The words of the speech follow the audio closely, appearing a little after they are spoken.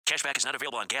Cashback is not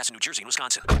available on gas in New Jersey and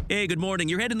Wisconsin. Hey, good morning.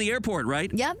 You're heading the airport,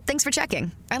 right? Yep, thanks for checking.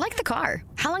 I like the car.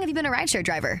 How long have you been a rideshare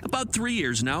driver? About 3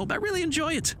 years now. I really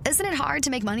enjoy it. Isn't it hard to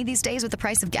make money these days with the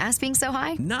price of gas being so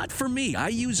high? Not for me. I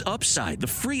use Upside, the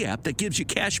free app that gives you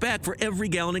cash back for every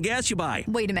gallon of gas you buy.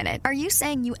 Wait a minute. Are you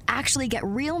saying you actually get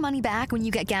real money back when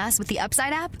you get gas with the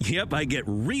Upside app? Yep, I get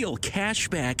real cash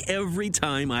back every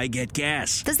time I get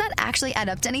gas. Does that actually add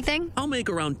up to anything? I'll make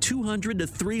around $200 to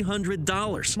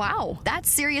 $300. Wow, that's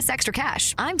serious extra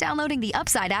cash. I'm downloading the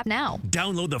Upside app now.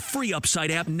 Download the free Upside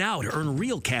app now to earn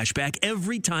real cash back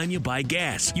every time you buy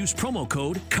gas. Use promo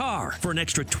code CAR for an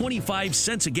extra 25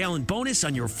 cents a gallon bonus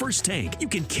on your first tank. You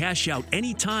can cash out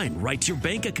anytime right to your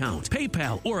bank account,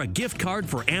 PayPal, or a gift card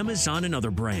for Amazon and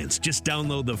other brands. Just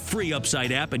download the free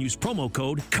Upside app and use promo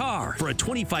code CAR for a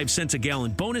 25 cents a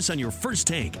gallon bonus on your first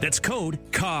tank. That's code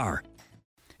CAR.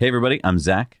 Hey everybody, I'm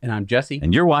Zach. And I'm Jesse.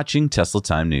 And you're watching Tesla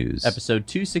Time News. Episode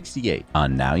 268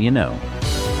 on Now You Know.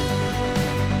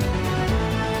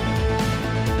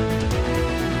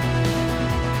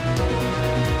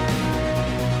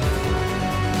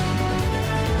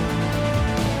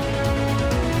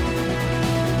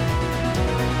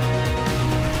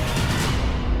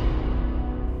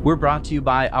 We're brought to you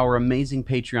by our amazing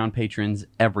Patreon patrons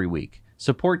every week.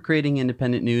 Support creating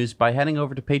independent news by heading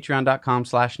over to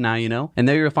patreon.com/nowyouknow, and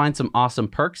there you'll find some awesome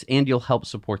perks and you'll help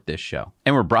support this show.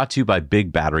 And we're brought to you by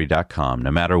BigBattery.com.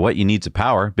 No matter what you need to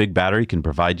power, Big Battery can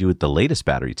provide you with the latest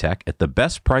battery tech at the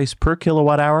best price per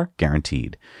kilowatt hour,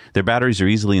 guaranteed. Their batteries are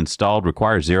easily installed,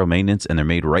 require zero maintenance, and they're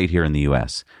made right here in the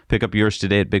U.S. Pick up yours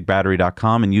today at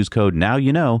BigBattery.com and use code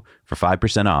NOWYOUKNOW for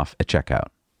 5% off at checkout.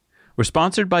 We're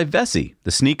sponsored by Vessi,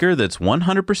 the sneaker that's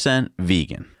 100%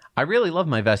 vegan. I really love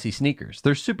my Vessi sneakers.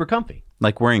 They're super comfy.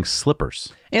 Like wearing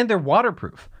slippers. And they're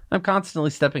waterproof. I'm constantly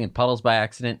stepping in puddles by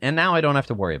accident, and now I don't have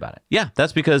to worry about it. Yeah,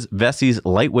 that's because Vessi's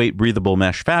lightweight breathable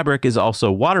mesh fabric is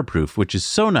also waterproof, which is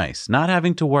so nice, not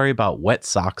having to worry about wet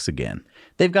socks again.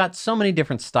 They've got so many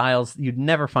different styles, you'd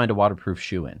never find a waterproof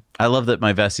shoe in. I love that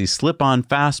my Vessi slip on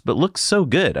fast, but look so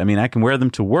good. I mean, I can wear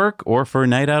them to work or for a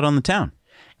night out on the town.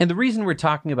 And the reason we're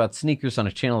talking about sneakers on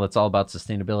a channel that's all about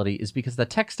sustainability is because the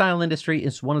textile industry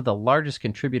is one of the largest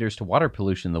contributors to water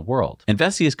pollution in the world. And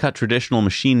Vessi has cut traditional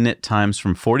machine knit times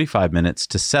from 45 minutes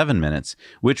to 7 minutes,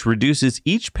 which reduces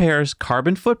each pair's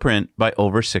carbon footprint by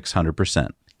over 600%.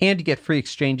 And you get free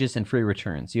exchanges and free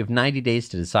returns. You have 90 days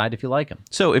to decide if you like them.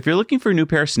 So if you're looking for a new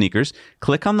pair of sneakers,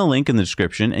 click on the link in the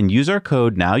description and use our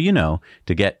code NOWYOUKNOW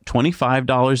to get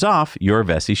 $25 off your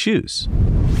Vessi shoes.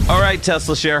 All right,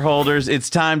 Tesla shareholders, it's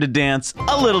time to dance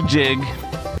a little jig.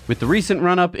 With the recent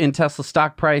run-up in Tesla's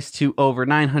stock price to over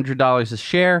 $900 a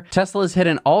share, Tesla has hit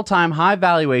an all-time high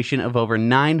valuation of over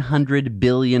 $900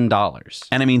 billion.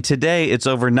 And I mean, today it's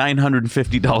over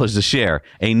 $950 a share,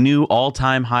 a new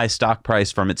all-time high stock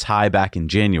price from its high back in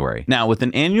January. Now, with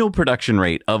an annual production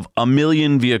rate of 1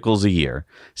 million vehicles a year,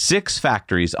 6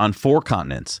 factories on 4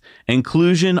 continents,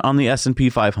 inclusion on the S&P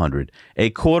 500, a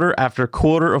quarter after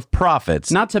quarter of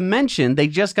profits. Not to mention, they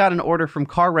just got an order from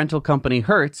car rental company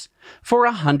Hertz for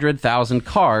 100,000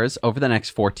 cars over the next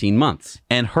 14 months.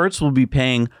 And Hertz will be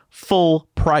paying full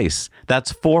price.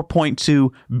 That's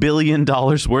 $4.2 billion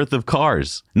worth of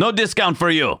cars. No discount for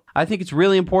you. I think it's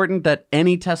really important that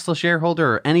any Tesla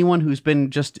shareholder or anyone who's been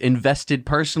just invested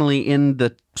personally in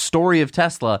the story of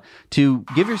Tesla to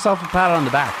give yourself a pat on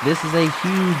the back. This is a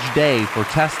huge day for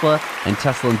Tesla and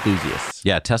Tesla enthusiasts.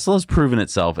 Yeah, Tesla has proven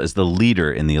itself as the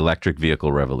leader in the electric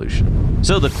vehicle revolution.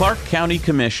 So the Clark County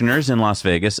Commissioners in Las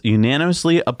Vegas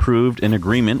unanimously approved an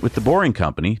agreement with the Boring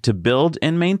Company to build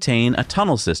and maintain a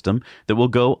tunnel system that will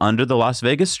go under the Las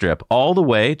Vegas Strip all the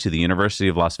way to the University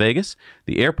of Las Vegas,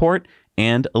 the airport,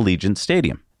 and Allegiant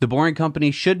Stadium. The Boring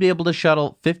Company should be able to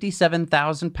shuttle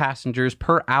 57,000 passengers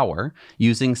per hour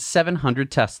using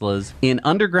 700 Teslas in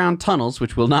underground tunnels,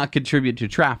 which will not contribute to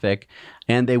traffic,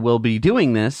 and they will be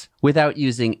doing this without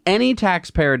using any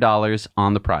taxpayer dollars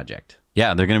on the project.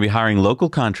 Yeah, they're going to be hiring local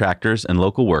contractors and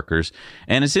local workers.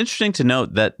 And it's interesting to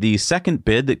note that the second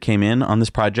bid that came in on this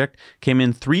project came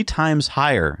in 3 times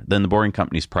higher than the Boring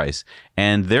Company's price.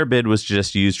 And their bid was to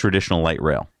just use traditional light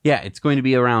rail. Yeah, it's going to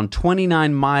be around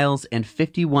 29 miles and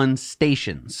 51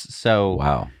 stations. So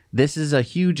wow. This is a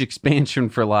huge expansion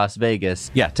for Las Vegas.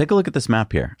 Yeah, take a look at this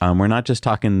map here. We're not just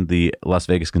talking the Las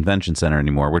Vegas Convention Center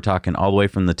anymore. We're talking all the way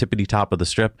from the tippity top of the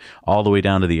Strip all the way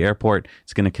down to the airport.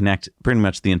 It's going to connect pretty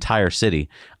much the entire city.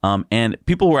 And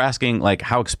people were asking, like,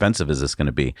 how expensive is this going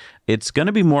to be? It's going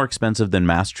to be more expensive than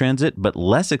mass transit, but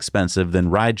less expensive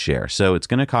than rideshare. So it's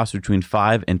going to cost between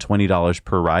 $5 and $20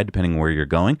 per ride, depending on where you're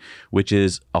going, which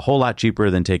is a whole lot cheaper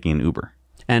than taking an Uber.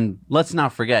 And let's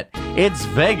not forget, it's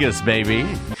Vegas, baby.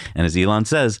 And as Elon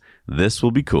says, this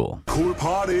will be cool. Cool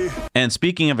party. And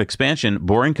speaking of expansion,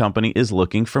 Boring Company is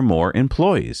looking for more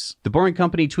employees. The Boring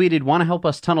Company tweeted, "Want to help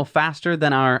us tunnel faster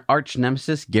than our arch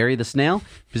nemesis, Gary the Snail?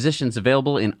 Positions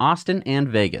available in Austin and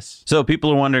Vegas." So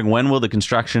people are wondering, when will the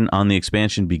construction on the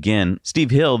expansion begin?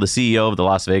 Steve Hill, the CEO of the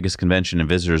Las Vegas Convention and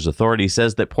Visitors Authority,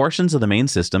 says that portions of the main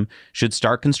system should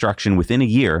start construction within a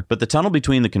year, but the tunnel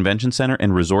between the Convention Center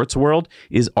and Resorts World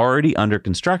is already under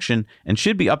construction and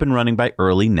should be up and running by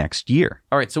early next year.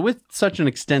 All right, so with such an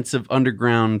extensive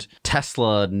underground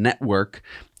Tesla network,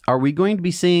 are we going to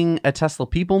be seeing a Tesla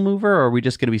people mover, or are we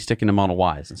just going to be sticking to Model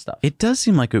Ys and stuff? It does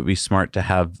seem like it would be smart to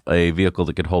have a vehicle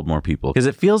that could hold more people, because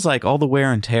it feels like all the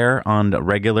wear and tear on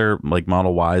regular like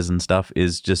Model Ys and stuff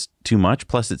is just too much.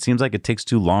 Plus, it seems like it takes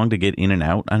too long to get in and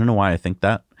out. I don't know why I think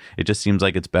that. It just seems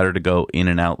like it's better to go in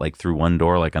and out like through one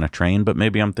door, like on a train, but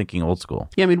maybe I'm thinking old school.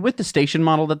 Yeah, I mean, with the station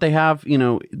model that they have, you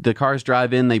know, the cars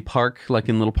drive in, they park like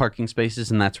in little parking spaces,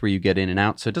 and that's where you get in and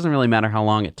out. So it doesn't really matter how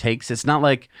long it takes. It's not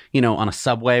like, you know, on a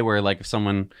subway where like if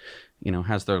someone, you know,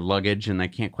 has their luggage and they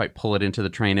can't quite pull it into the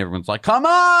train, everyone's like, come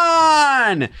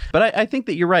on! But I think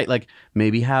that you're right. Like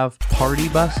maybe have party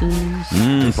buses.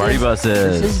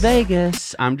 Buses. This is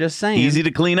Vegas. I'm just saying. Easy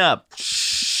to clean up.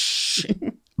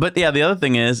 But yeah, the other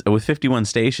thing is with 51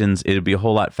 stations, it'd be a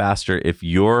whole lot faster if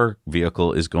your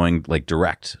vehicle is going like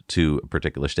direct to a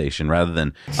particular station rather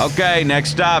than, okay,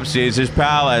 next stop, Caesar's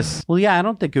Palace. Well, yeah, I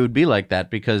don't think it would be like that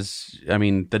because, I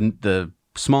mean, the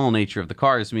small nature of the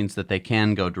cars means that they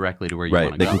can go directly to where you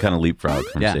want to go. They can kind of leapfrog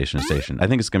from station to station. I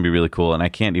think it's going to be really cool, and I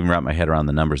can't even wrap my head around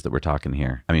the numbers that we're talking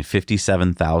here. I mean,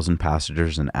 57,000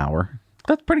 passengers an hour.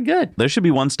 That's pretty good. There should be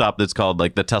one stop that's called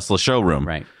like the Tesla showroom.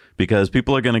 Right. Because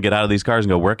people are going to get out of these cars and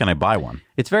go, where can I buy one?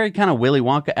 It's very kind of Willy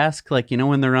Wonka-esque, like, you know,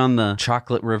 when they're on the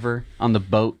chocolate river, on the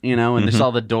boat, you know, and there's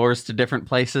all the doors to different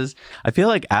places. I feel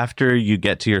like after you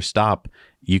get to your stop,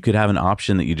 you could have an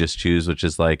option that you just choose, which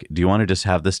is like, do you want to just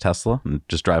have this Tesla and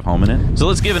just drive home in it? So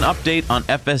let's give an update on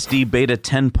FSD Beta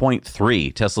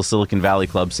 10.3. Tesla Silicon Valley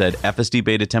Club said, FSD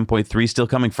Beta 10.3 still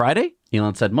coming Friday?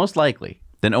 Elon said, most likely.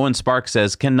 Then Owen Spark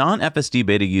says, can non-FSD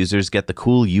beta users get the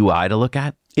cool UI to look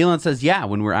at? Elon says, yeah,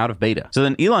 when we're out of beta. So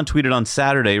then Elon tweeted on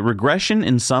Saturday, regression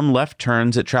in some left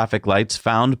turns at traffic lights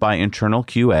found by internal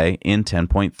QA in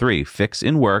 10.3. Fix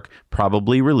in work,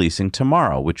 probably releasing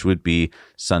tomorrow, which would be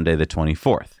Sunday the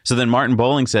 24th. So then Martin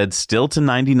Bowling said, still to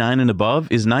 99 and above?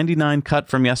 Is 99 cut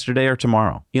from yesterday or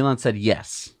tomorrow? Elon said,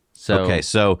 yes. So okay,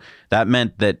 so that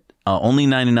meant that only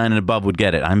 99 and above would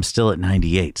get it. I'm still at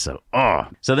 98, so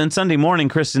So then Sunday morning,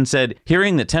 Kristen said,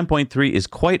 hearing that 10.3 is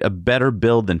quite a better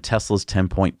build than Tesla's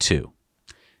 10.2.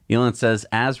 Elon says,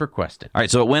 as requested. All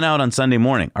right, so it went out on Sunday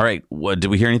morning. All right, did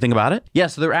we hear anything about it? Yeah,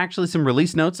 so there are actually some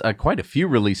release notes, quite a few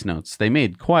release notes. They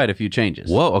made quite a few changes.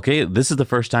 Whoa, okay, this is the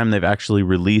first time they've actually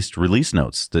released release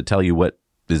notes that tell you what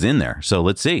is in there. So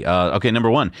let's see. Okay, number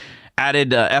one.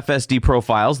 Added FSD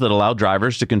profiles that allow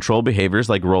drivers to control behaviors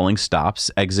like rolling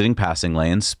stops, exiting passing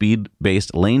lanes,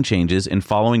 speed-based lane changes, and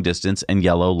following distance and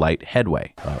yellow light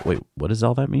headway. Wait, what does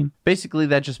all that mean? Basically,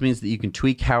 that just means that you can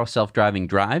tweak how self-driving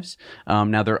drives.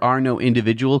 Now, there are no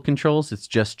individual controls. It's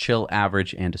just chill,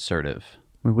 average, and assertive.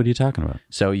 What are you talking about?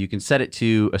 So you can set it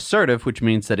to assertive, which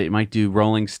means that it might do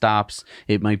rolling stops.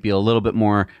 It might be a little bit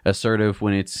more assertive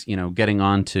when it's, you know, getting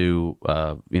onto,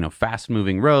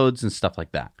 fast-moving roads and stuff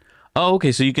like that. Oh,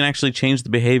 okay. So you can actually change the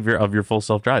behavior of your full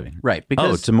self-driving. Right.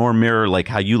 Because, to more mirror like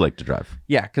how you like to drive.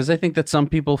 Yeah, because I think that some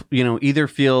people, you know, either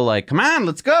feel like, come on,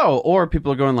 let's go, or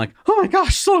people are going like, oh my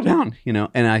gosh, slow down, you know.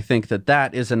 And I think that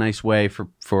that is a nice way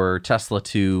for Tesla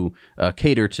to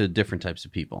cater to different types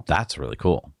of people. That's really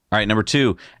cool. All right, number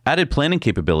two, added planning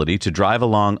capability to drive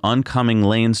along oncoming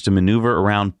lanes to maneuver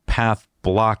around path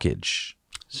blockage.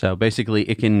 So basically,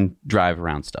 it can drive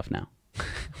around stuff now.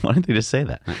 Why didn't they just say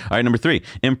that? All right, number three,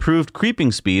 improved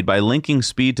creeping speed by linking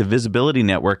speed to visibility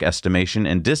network estimation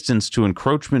and distance to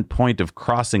encroachment point of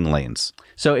crossing lanes.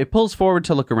 So it pulls forward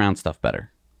to look around stuff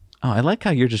better. Oh, I like how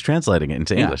you're just translating it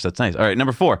into English. That's nice. All right,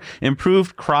 number four,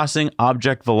 improved crossing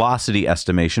object velocity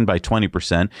estimation by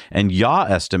 20% and yaw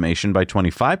estimation by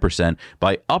 25%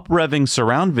 by up-revving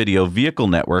surround video vehicle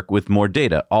network with more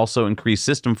data. Also increased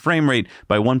system frame rate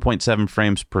by 1.7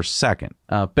 frames per second.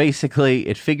 Basically,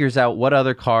 it figures out what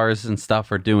other cars and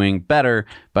stuff are doing better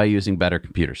by using better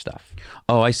computer stuff.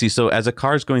 Oh, I see. So as a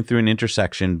car is going through an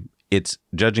intersection, it's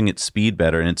judging its speed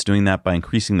better, and it's doing that by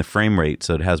increasing the frame rate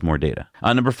so it has more data.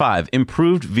 Number five,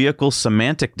 improved vehicle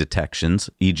semantic detections,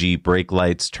 e.g. brake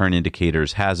lights, turn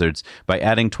indicators, hazards, by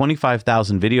adding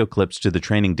 25,000 video clips to the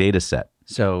training data set.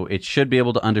 So it should be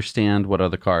able to understand what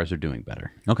other cars are doing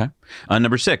better. Okay.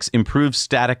 Number 6, improve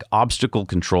static obstacle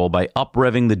control by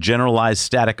up-revving the generalized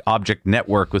static object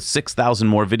network with 6,000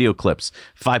 more video clips,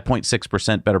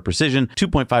 5.6% better precision,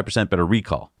 2.5% better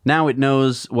recall. Now it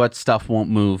knows what stuff won't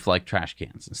move, like trash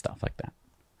cans and stuff like that.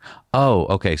 Oh,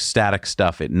 okay. Static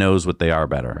stuff. It knows what they are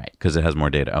better. Right. Because it has more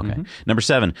data. Okay. Number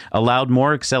 7, allowed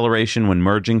more acceleration when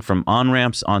merging from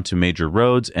on-ramps onto major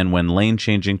roads and when lane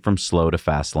changing from slow to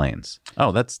fast lanes.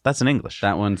 Oh, that's in English.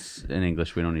 That one's in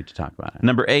English. We don't need to talk about it.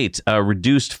 Number 8,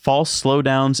 reduced false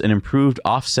slowdowns and improved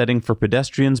offsetting for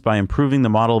pedestrians by improving the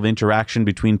model of interaction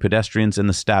between pedestrians and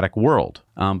the static world.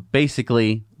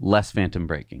 Basically, less phantom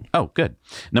braking. Oh, good.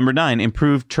 Number 9,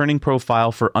 improved turning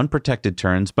profile for unprotected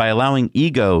turns by allowing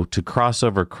Ego to cross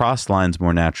over cross lines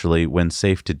more naturally when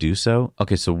safe to do so.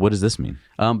 Okay, so what does this mean?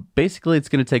 Basically, it's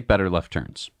going to take better left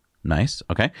turns. Nice.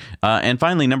 Okay. And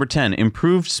finally, number 10,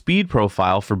 improved speed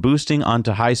profile for boosting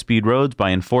onto high-speed roads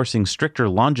by enforcing stricter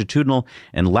longitudinal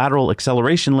and lateral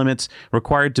acceleration limits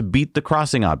required to beat the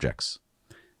crossing objects.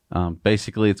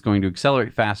 Basically, it's going to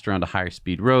accelerate faster onto higher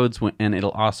speed roads, and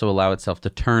it'll also allow itself to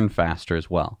turn faster as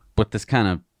well. What this kind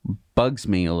of bugs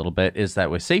me a little bit is that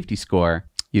with safety score,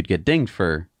 you'd get dinged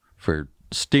for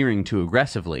steering too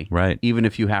aggressively. Right. Even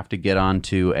if you have to get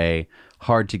onto a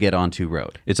hard to get onto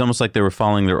road. It's almost like they were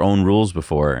following their own rules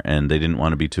before and they didn't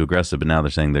want to be too aggressive, but now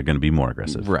they're saying they're going to be more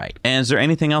aggressive. Right. And is there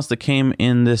anything else that came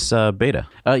in this beta?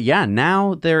 Yeah,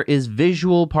 now there is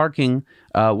visual parking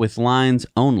with lines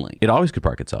only. It always could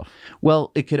park itself.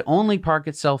 Well, it could only park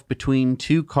itself between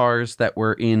two cars that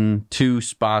were in two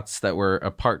spots that were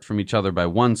apart from each other by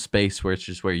one space, which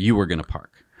is where you were going to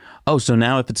park. Oh, so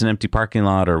now if it's an empty parking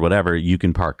lot or whatever, you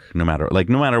can park no matter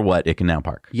what, it can now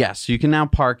park. Yes, you can now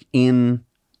park in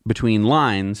between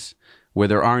lines where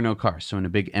there are no cars. So in a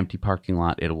big empty parking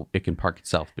lot, it can park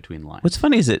itself between lines. What's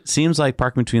funny is it seems like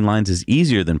parking between lines is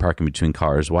easier than parking between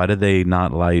cars. Why do they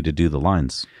not allow you to do the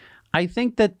lines? I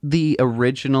think that the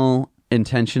original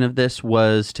intention of this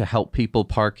was to help people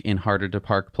park in harder to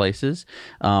park places,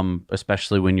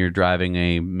 especially when you're driving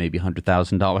a maybe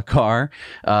 $100,000 car.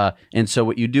 And so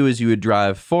what you do is you would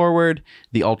drive forward,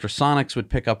 the ultrasonics would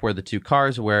pick up where the two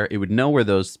cars were, it would know where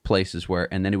those places were,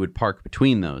 and then it would park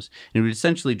between those. And it would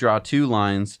essentially draw two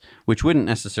lines, which wouldn't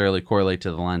necessarily correlate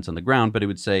to the lines on the ground, but it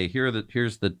would say,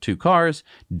 here's the two cars,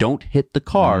 don't hit the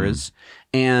cars,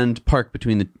 and park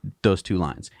between those two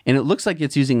lines. And it looks like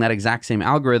it's using that exact same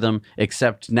algorithm,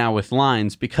 except now with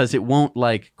lines, because it won't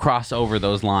like cross over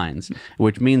those lines,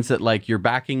 which means that like you're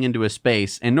backing into a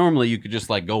space, and normally you could just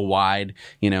like go wide,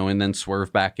 and then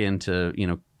swerve back in to,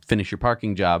 finish your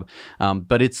parking job.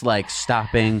 But it's like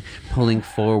stopping, pulling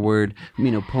forward,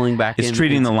 pulling back in. It's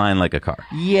treating the line like a car.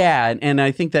 Yeah, and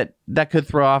I think that could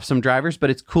throw off some drivers, but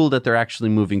it's cool that they're actually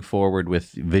moving forward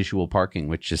with visual parking,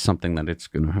 which is something that it's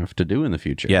going to have to do in the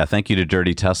future. Yeah, thank you to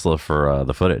Dirty Tesla for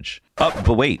the footage.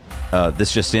 But wait,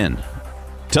 this just in.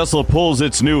 Tesla pulls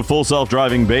its new full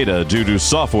self-driving beta due to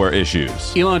software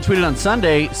issues. Elon tweeted on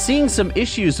Sunday, seeing some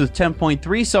issues with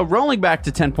 10.3, so rolling back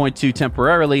to 10.2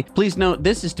 temporarily. Please note,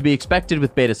 this is to be expected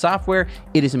with beta software.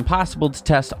 It is impossible to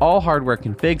test all hardware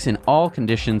configs in all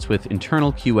conditions with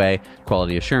internal QA,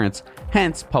 quality assurance,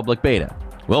 hence public beta.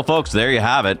 Well, folks, there you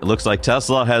have it. It looks like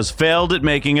Tesla has failed at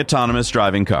making autonomous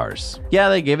driving cars. Yeah,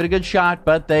 they gave it a good shot,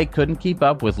 but they couldn't keep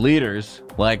up with leaders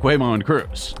like Waymo and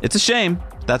Cruise. It's a shame.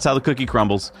 That's how the cookie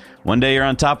crumbles. One day you're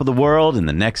on top of the world, and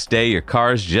the next day your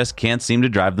cars just can't seem to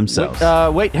drive themselves.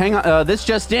 Wait, hang on. This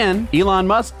just in. Elon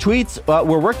Musk tweets,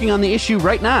 we're working on the issue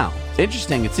right now.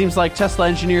 Interesting. It seems like Tesla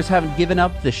engineers haven't given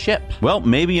up the ship. Well,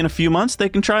 maybe in a few months they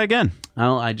can try again.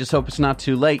 Well, I just hope it's not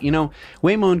too late.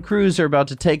 Waymo and Cruise are about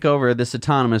to take over this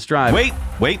autonomous drive.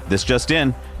 Wait, this just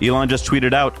in. Elon just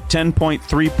tweeted out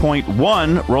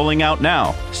 10.3.1 rolling out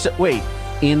now. So, wait,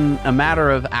 in a matter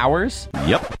of hours?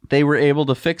 Yep. They were able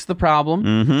to fix the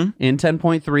problem in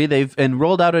 10.3. They've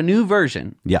rolled out a new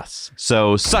version. Yes.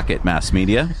 So suck it, mass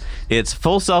media. It's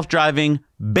full self-driving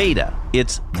beta.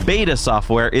 It's beta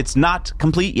software. It's not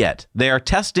complete yet. They are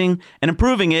testing and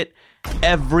improving it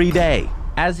every day.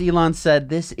 As Elon said,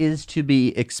 this is to be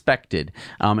expected,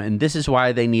 and this is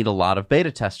why they need a lot of beta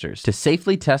testers to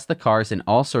safely test the cars in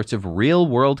all sorts of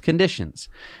real-world conditions.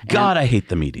 God, I hate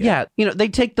the media. Yeah, they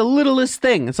take the littlest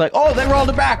thing. It's like, oh, they rolled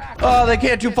it back. Oh, they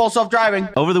can't do full self-driving.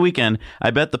 Over the weekend,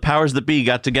 I bet the powers that be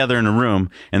got together in a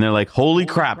room, and they're like, holy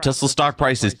crap, Tesla stock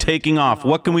price is taking off.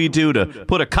 What can we do to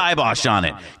put a kibosh on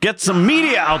it? Get some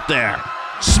media out there.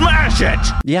 Smash it!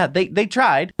 Yeah, they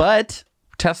tried, but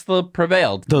Tesla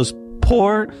prevailed. Those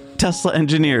poor Tesla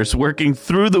engineers working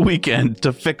through the weekend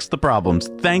to fix the problems.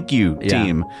 Thank you,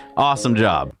 team. Awesome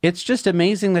job. It's just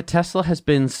amazing that Tesla has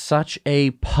been such a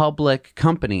public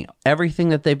company. Everything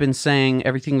that they've been saying,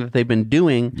 everything that they've been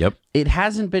doing, it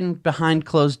hasn't been behind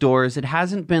closed doors. It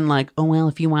hasn't been like, oh, well,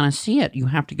 if you want to see it, you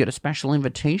have to get a special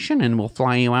invitation and we'll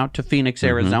fly you out to Phoenix,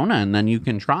 Arizona, and then you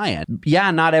can try it. Yeah,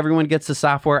 not everyone gets the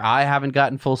software. I haven't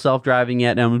gotten full self-driving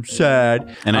yet, and I'm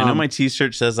sad. And I know my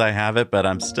t-shirt says I have it, but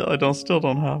I still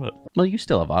don't have it. Well, you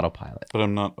still have autopilot. But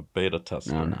I'm not a beta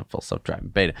tester. No, not full self-driving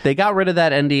beta. They got rid of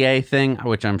that NDA thing,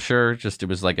 which I'm sure it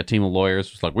was like a team of lawyers.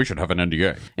 It was like, we should have an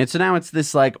NDA. And so now it's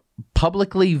this like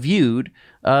publicly viewed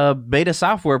beta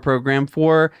software program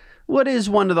for what is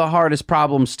one of the hardest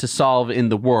problems to solve in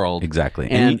the world. Exactly.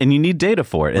 And you need data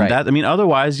for it. And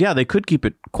otherwise, they could keep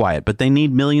it quiet, but they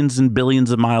need millions and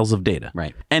billions of miles of data.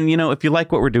 Right. And, if you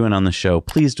like what we're doing on the show,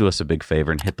 please do us a big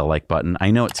favor and hit the like button.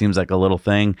 I know it seems like a little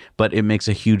thing, but it makes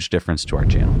a huge difference to our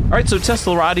channel. All right, so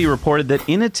Teslarati reported that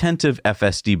inattentive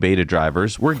FSD beta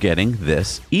drivers were getting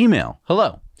this email.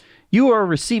 Hello. You are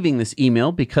receiving this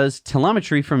email because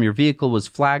telemetry from your vehicle was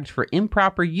flagged for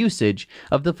improper usage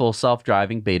of the full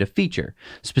self-driving beta feature.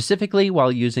 Specifically,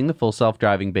 while using the full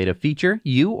self-driving beta feature,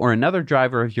 you or another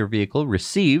driver of your vehicle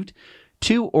received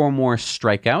 2 or more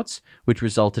strikeouts, which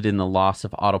resulted in the loss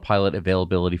of autopilot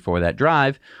availability for that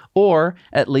drive, or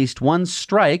at least 1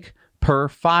 strike per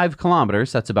 5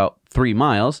 kilometers, that's about 3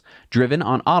 miles, driven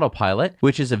on autopilot,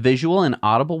 which is a visual and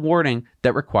audible warning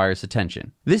that requires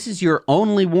attention. This is your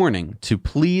only warning to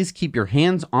please keep your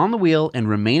hands on the wheel and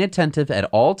remain attentive at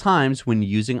all times when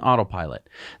using autopilot.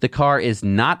 The car is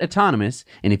not autonomous,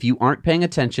 and if you aren't paying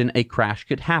attention, a crash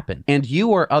could happen, and you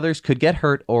or others could get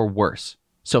hurt or worse.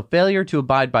 So failure to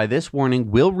abide by this warning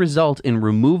will result in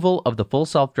removal of the full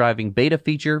self-driving beta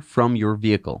feature from your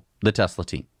vehicle. The Tesla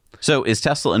team. So is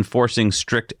Tesla enforcing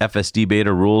strict FSD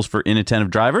beta rules for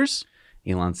inattentive drivers?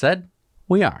 Elon said,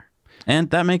 we are. And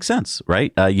that makes sense,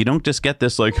 right? You don't just get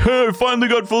this like, hey, I finally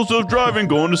got full self-driving,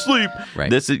 going to sleep.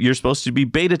 Right. You're supposed to be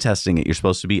beta testing it. You're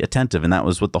supposed to be attentive. And that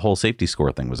was what the whole safety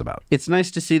score thing was about. It's nice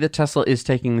to see that Tesla is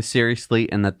taking this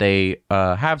seriously and that they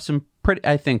have some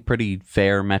pretty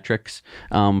fair metrics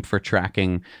for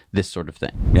tracking this sort of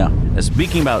thing. Yeah.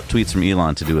 Speaking about tweets from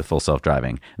Elon to do with full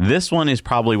self-driving, this one is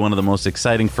probably one of the most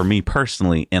exciting for me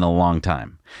personally in a long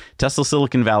time. Tesla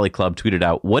Silicon Valley Club tweeted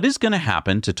out, what is going to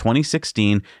happen to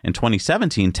 2016 and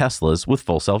 2017 Teslas with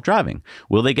full self-driving?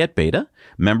 Will they get beta?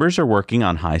 Members are working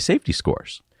on high safety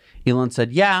scores. Elon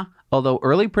said, yeah, although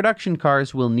early production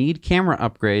cars will need camera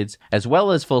upgrades as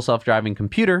well as full self-driving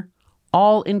computer,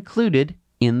 all included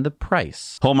in the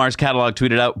price. Holmar's catalog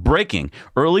tweeted out, breaking,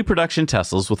 early production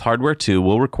Teslas with Hardware 2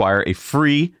 will require a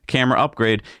free camera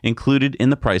upgrade included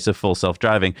in the price of full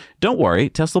self-driving. Don't worry,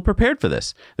 Tesla prepared for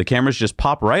this. The cameras just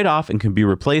pop right off and can be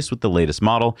replaced with the latest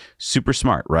model. Super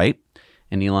smart, right?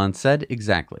 And Elon said,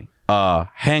 exactly.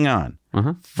 Hang on.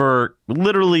 For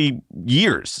literally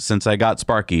years since I got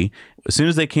Sparky, as soon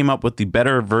as they came up with the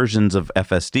better versions of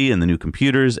FSD and the new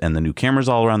computers and the new cameras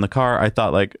all around the car, I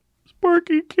thought like,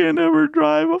 Sparky can't ever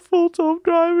drive a full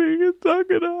self-driving. It's not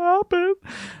going to happen.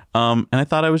 And I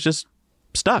thought I was just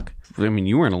stuck. I mean,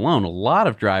 you weren't alone. A lot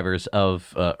of drivers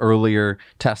of earlier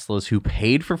Teslas who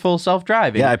paid for full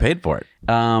self-driving. Yeah, I paid for it.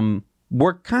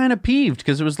 Were kind of peeved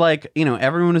because it was like,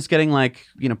 everyone was getting like,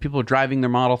 people were driving their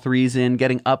Model 3s in,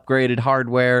 getting upgraded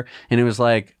hardware. And it was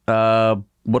like,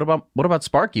 what about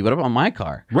Sparky? What about my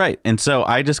car? Right. And so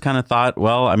I just kind of thought,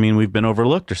 well, I mean, we've been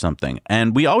overlooked or something.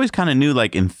 And we always kind of knew,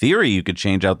 like, in theory, you could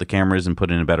change out the cameras and put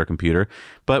in a better computer.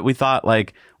 But we thought,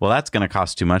 like, well, that's going to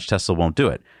cost too much. Tesla won't do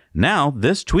it. Now,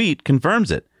 this tweet confirms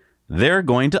it. They're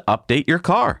going to update your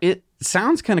car. It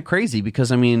sounds kind of crazy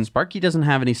because, I mean, Sparky doesn't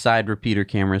have any side repeater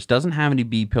cameras, doesn't have any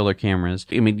B-pillar cameras.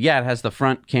 I mean, yeah, it has the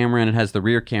front camera and it has the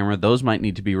rear camera. Those might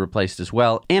need to be replaced as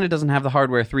well. And it doesn't have the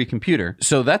Hardware 3 computer.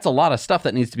 So that's a lot of stuff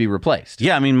that needs to be replaced.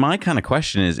 Yeah, I mean, my kind of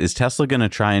question is Tesla going to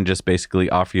try and just basically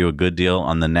offer you a good deal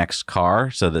on the next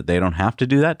car so that they don't have to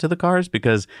do that to the cars?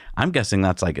 Because I'm guessing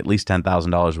that's like at least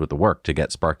 $10,000 worth of work to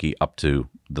get Sparky up to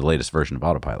the latest version of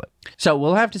Autopilot. So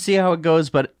we'll have to see how it goes,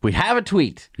 but we have a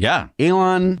tweet. Yeah.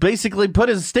 Elon basically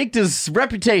staked his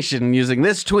reputation using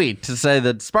this tweet to say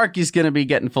that Sparky's going to be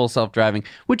getting full self-driving,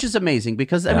 which is amazing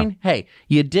because, I mean, hey,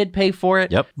 you did pay for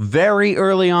it very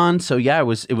early on. So yeah, it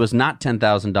was not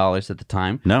 $10,000 at the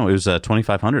time. No, it was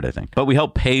 $2,500, I think. But we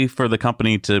helped pay for the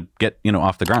company to get,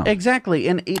 off the ground. Exactly.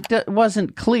 And it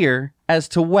wasn't clear as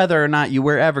to whether or not you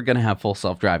were ever going to have full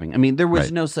self-driving. I mean, there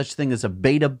was no such thing as a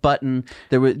beta button.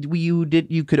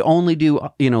 You could only do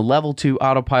level 2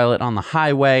 autopilot on the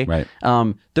highway. Right.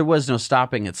 There was no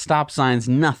stopping at stop signs,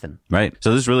 nothing. Right.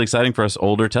 So this is really exciting for us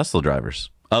older Tesla drivers.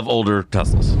 of older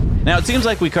Teslas. Now, it seems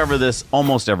like we cover this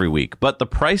almost every week, but the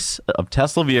price of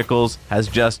Tesla vehicles has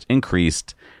just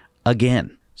increased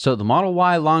again. So the Model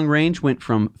Y long range went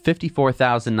from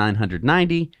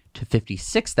 $54,990 to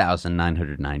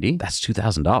 $56,990. That's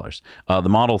 $2,000. The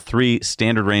Model 3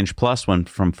 Standard Range Plus went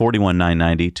from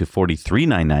 $41,990 to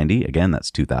 $43,990. Again,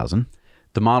 that's $2,000.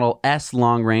 The Model S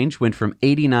long range went from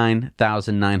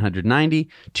 $89,990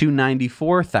 to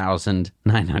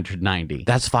 $94,990.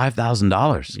 That's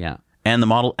 $5,000. Yeah. And the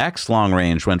Model X long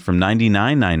range went from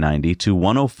 $99,990 to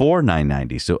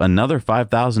 $104,990. So another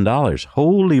 $5,000.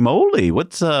 Holy moly.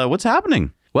 What's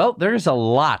happening? Well, there's a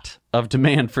lot of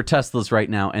demand for Teslas right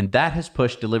now, and that has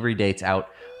pushed delivery dates out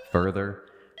further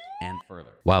and further.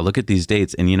 Wow, look at these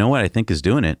dates. And you know what I think is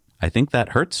doing it? I think that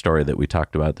Hertz story that we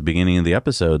talked about at the beginning of the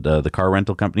episode, the car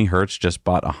rental company Hertz just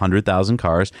bought 100,000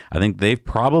 cars. I think they've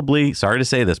probably, sorry to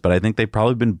say this, but I think they've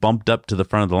probably been bumped up to the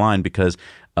front of the line because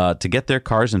to get their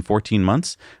cars in 14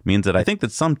 months means that I think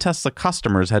that some Tesla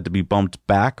customers had to be bumped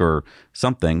back or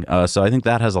something. So I think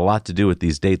that has a lot to do with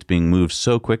these dates being moved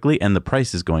so quickly and the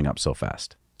price is going up so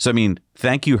fast. So, I mean,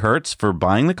 thank you, Hertz, for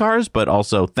buying the cars, but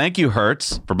also thank you,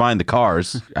 Hertz, for buying the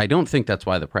cars. I don't think that's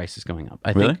why the price is going up.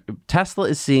 I Really? think Tesla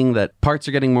is seeing that parts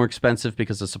are getting more expensive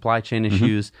because of supply chain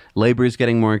issues. Labor is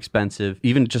getting more expensive.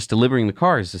 Even just delivering the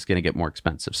cars is going to get more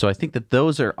expensive. So I think that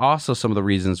those are also some of the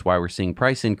reasons why we're seeing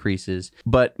price increases.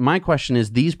 But my question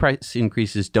is, these price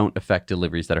increases don't affect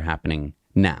deliveries that are happening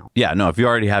now. Yeah, no, if you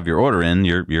already have your order in,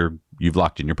 you've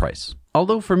locked in your price.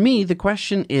 Although for me, the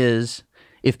question is,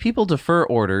 if people defer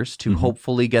orders to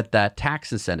hopefully get that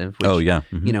tax incentive, which,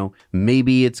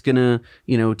 maybe it's going to,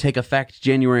 take effect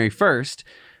January 1st,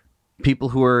 people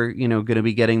who are, going to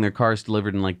be getting their cars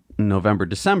delivered in like November,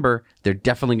 December, they're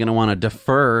definitely going to want to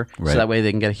defer so that way they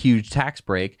can get a huge tax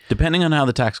break. Depending on how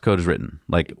the tax code is written.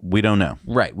 Like, we don't know.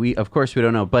 Right. Of course, we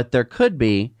don't know. But there could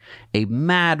be a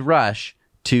mad rush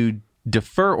to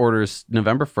defer orders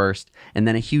November 1st and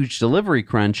then a huge delivery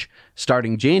crunch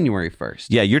starting January 1st.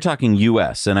 Yeah, you're talking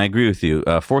U.S. and I agree with you.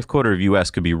 Fourth quarter of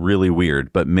U.S. could be really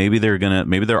weird, but maybe they're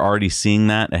already seeing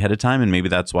that ahead of time, and maybe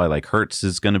that's why like Hertz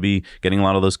is going to be getting a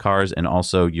lot of those cars, and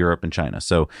also Europe and China.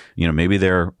 So maybe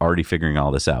they're already figuring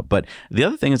all this out. But the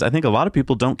other thing is, I think a lot of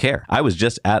people don't care. I was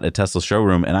just at a Tesla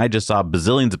showroom and I just saw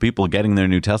bazillions of people getting their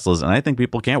new Teslas, and I think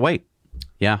people can't wait.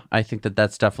 Yeah, I think that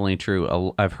that's definitely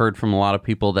true. I've heard from a lot of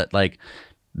people that like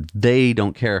they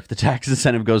don't care if the tax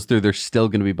incentive goes through, they're still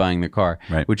going to be buying their car,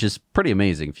 right? Which is pretty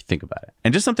amazing if you think about it.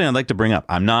 And just something I'd like to bring up.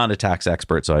 I'm not a tax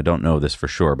expert, so I don't know this for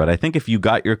sure, but I think if you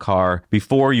got your car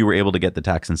before you were able to get the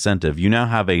tax incentive, you now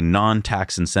have a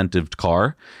non-tax incentived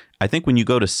car. I think when you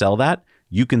go to sell that,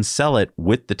 you can sell it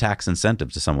with the tax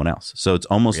incentive to someone else. So it's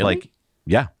almost like,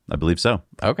 yeah, I believe so.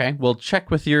 Okay, well, check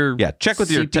with your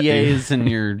CPAs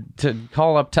and to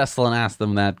call up Tesla and ask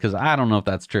them that, because I don't know if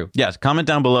that's true. Yes, comment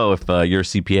down below if you're a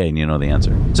CPA and you know the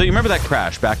answer. So you remember that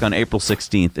crash back on April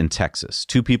 16th in Texas?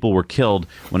 2 people were killed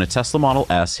when a Tesla Model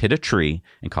S hit a tree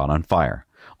and caught on fire.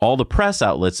 All the press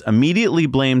outlets immediately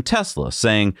blamed Tesla,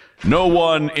 saying, "No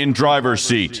one in driver's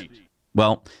seat."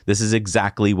 Well, this is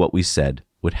exactly what we said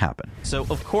would happen. So,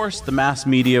 of course, the mass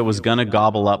media was going to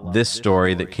gobble up this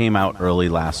story that came out early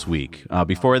last week.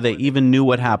 Before they even knew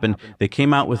what happened, they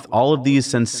came out with all of these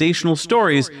sensational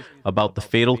stories about the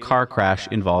fatal car crash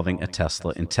involving a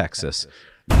Tesla in Texas.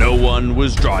 No one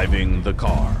was driving the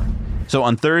car. So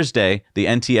on Thursday, the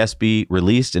NTSB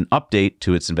released an update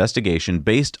to its investigation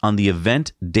based on the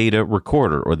Event Data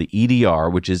Recorder, or the EDR,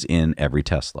 which is in every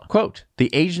Tesla. Quote,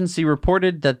 the agency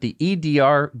reported that the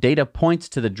EDR data points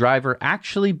to the driver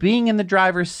actually being in the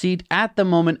driver's seat at the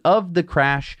moment of the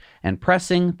crash and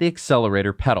pressing the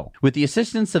accelerator pedal. With the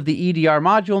assistance of the EDR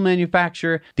module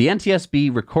manufacturer, the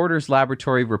NTSB Recorders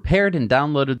Laboratory repaired and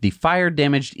downloaded the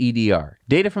fire-damaged EDR.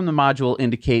 Data from the module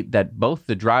indicate that both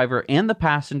the driver and the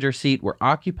passenger seat were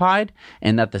occupied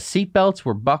and that the seatbelts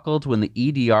were buckled when the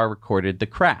EDR recorded the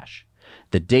crash.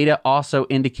 The data also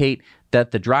indicate that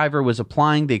the driver was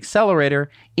applying the accelerator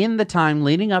in the time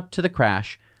leading up to the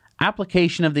crash.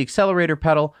 Application of the accelerator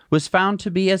pedal was found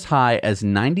to be as high as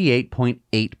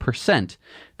 98.8%.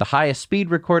 The highest speed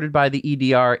recorded by the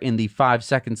EDR in the 5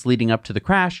 seconds leading up to the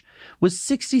crash was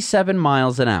 67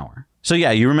 miles an hour. So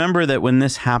yeah, you remember that when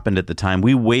this happened at the time,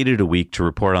 we waited a week to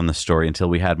report on the story until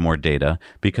we had more data,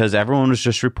 because everyone was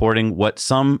just reporting what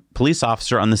some police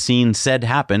officer on the scene said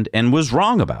happened and was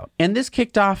wrong about. And this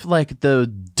kicked off like the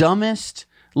dumbest,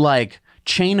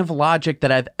 chain of logic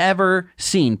that I've ever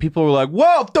seen. People were like,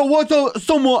 well, if there was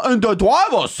someone in the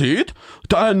driver's seat,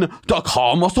 then the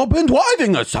car must have been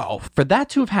driving itself. For that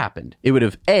to have happened, it would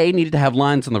have, A, needed to have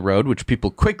lines on the road, which people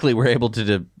quickly were able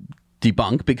to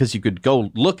debunk because you could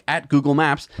go look at Google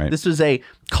Maps. Right. This was a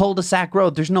cul-de-sac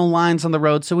road. There's no lines on the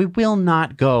road, so we will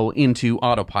not go into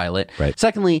autopilot. Right.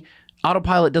 Secondly,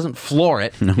 autopilot doesn't floor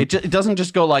it. No. It doesn't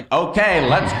just go like, okay,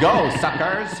 let's go,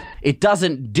 suckers. It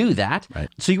doesn't do that. Right.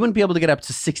 So you wouldn't be able to get up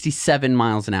to 67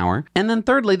 miles an hour. And then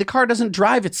thirdly, the car doesn't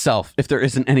drive itself if there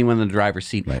isn't anyone in the driver's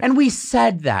seat. Right. And we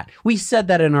said that. We said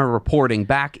that in our reporting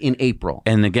back in April.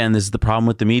 And again, this is the problem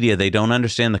with the media. They don't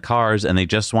understand the cars and they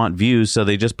just want views. So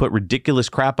they just put ridiculous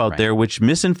crap out there, which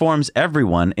misinforms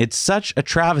everyone. It's such a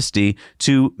travesty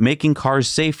to making cars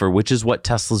safer, which is what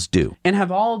Teslas do. And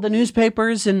have all the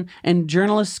newspapers and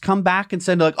journalists come back and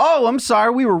said, like, oh, I'm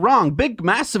sorry, we were wrong. Big,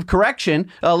 massive correction.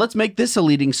 Let's make this a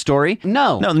leading story.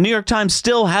 No, the New York Times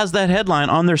still has that headline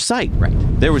on their site. Right.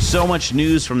 There was so much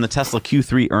news from the Tesla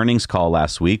Q3 earnings call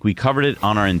last week. We covered it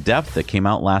on our In-Depth that came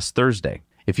out last Thursday.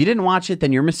 If you didn't watch it,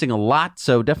 then you're missing a lot.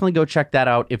 So definitely go check that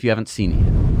out if you haven't seen it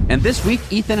yet. And this week,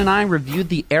 Ethan and I reviewed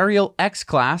the Ariel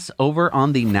X-Class over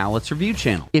on the Now Let's Review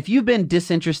channel. If you've been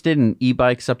disinterested in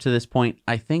e-bikes up to this point,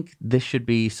 I think this should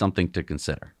be something to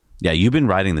consider. Yeah, you've been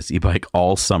riding this e-bike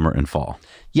all summer and fall.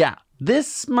 Yeah,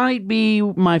 this might be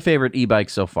my favorite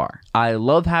e-bike so far. I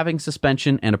love having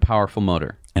suspension and a powerful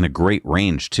motor. And a great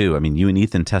range, too. I mean, you and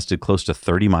Ethan tested close to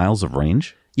 30 miles of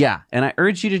range. Yeah, and I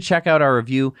urge you to check out our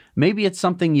review. Maybe it's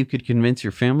something you could convince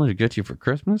your family to get you for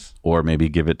Christmas. Or maybe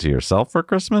give it to yourself for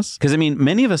Christmas. Because, I mean,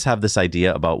 many of us have this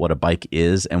idea about what a bike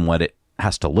is and what it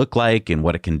has to look like and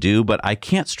what it can do, but I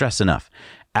can't stress enough.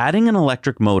 Adding an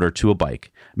electric motor to a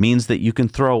bike means that you can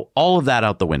throw all of that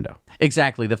out the window.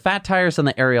 Exactly. The fat tires on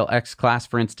the Ariel X-Class,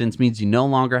 for instance, means you no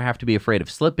longer have to be afraid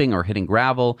of slipping or hitting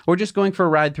gravel or just going for a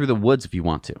ride through the woods if you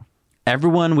want to.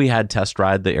 Everyone we had test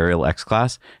ride the Ariel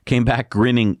X-Class came back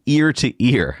grinning ear to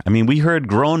ear. I mean, we heard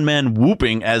grown men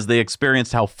whooping as they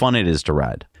experienced how fun it is to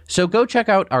ride. So go check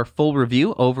out our full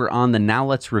review over on the Now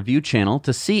Let's Review channel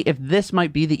to see if this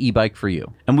might be the e-bike for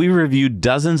you. And we reviewed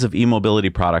dozens of e-mobility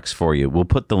products for you. We'll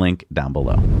put the link down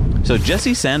below. So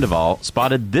Jesse Sandoval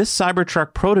spotted this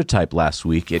Cybertruck prototype last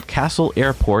week at Castle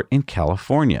Airport in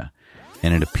California.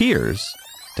 And it appears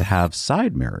to have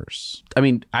side mirrors. I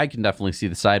mean, I can definitely see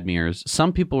the side mirrors.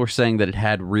 Some people were saying that it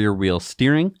had rear wheel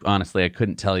steering. Honestly, I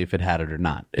couldn't tell you if it had it or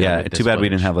not. Yeah, too bad we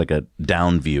didn't have like a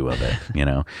down view of it, you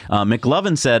know.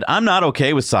 McLovin said, I'm not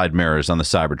okay with side mirrors on the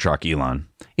Cybertruck, Elon.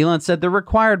 Elon said they're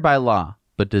required by law,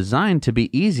 but designed to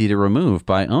be easy to remove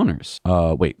by owners.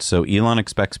 Wait, so Elon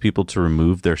expects people to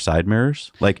remove their side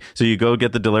mirrors? Like, so you go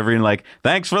get the delivery and like,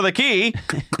 thanks for the key.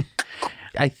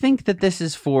 I think that this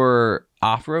is for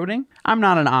off-roading. I'm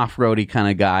not an off-roady kind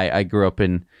of guy. I grew up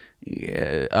in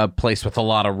a place with a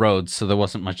lot of roads, so there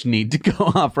wasn't much need to go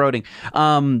off-roading.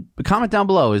 Comment down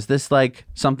below. Is this like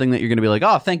something that you're going to be like,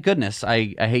 oh, thank goodness.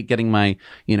 I hate getting my,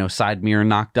 side mirror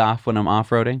knocked off when I'm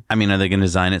off-roading. I mean, are they going to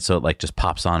design it so it like just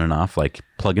pops on and off, like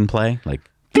plug and play? Like,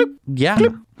 bloop, yeah,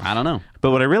 bloop. I don't know.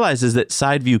 But what I realized is that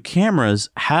side view cameras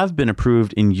have been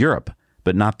approved in Europe,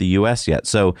 but not the US yet.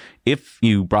 So if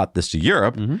you brought this to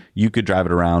Europe, you could drive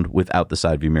it around without the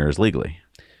side view mirrors legally.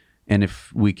 And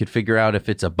if we could figure out if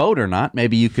it's a boat or not,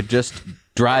 maybe you could just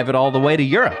drive it all the way to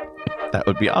Europe. That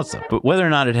would be awesome. But whether or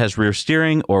not it has rear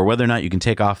steering or whether or not you can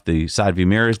take off the side view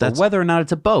mirrors, that's whether or not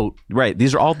it's a boat. Right.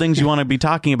 These are all things you want to be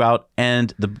talking about.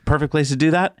 And the perfect place to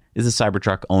do that is the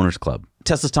Cybertruck Owners Club.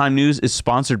 Tesla's Time News is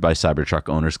sponsored by Cybertruck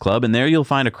Owners Club. And there you'll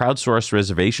find a crowdsourced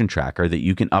reservation tracker that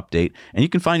you can update and you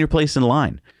can find your place in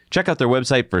line. Check out their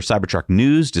website for Cybertruck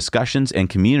news, discussions, and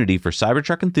community for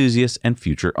Cybertruck enthusiasts and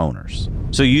future owners.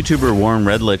 So YouTuber Warren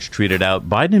Redlich tweeted out,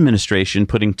 Biden administration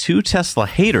putting 2 Tesla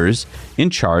haters in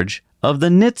charge of the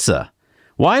NHTSA.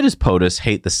 Why does POTUS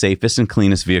hate the safest and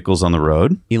cleanest vehicles on the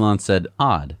road? Elon said,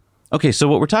 odd. Okay, so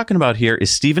what we're talking about here is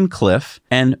Stephen Cliff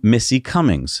and Missy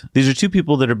Cummings. These are 2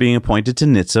 people that are being appointed to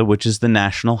NHTSA, which is the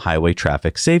National Highway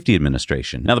Traffic Safety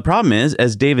Administration. Now, the problem is,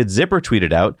 as David Zipper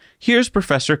tweeted out, here's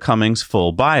Professor Cummings'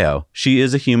 full bio. She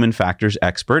is a human factors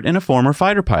expert and a former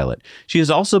fighter pilot. She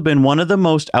has also been one of the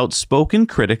most outspoken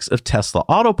critics of Tesla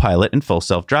Autopilot and full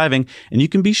self-driving, and you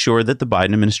can be sure that the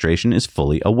Biden administration is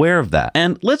fully aware of that.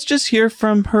 And let's just hear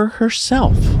from her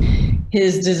herself.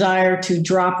 His desire to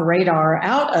drop radar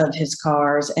out of his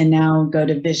cars and now go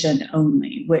to vision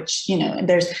only, which,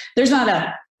 there's not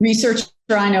a researcher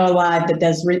I know alive that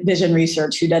does vision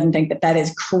research who doesn't think that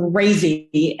is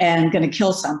crazy and going to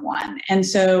kill someone. And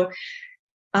so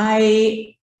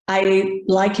I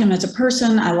like him as a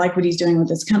person. I like what he's doing with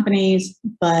his companies,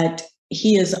 but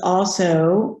he is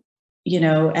also,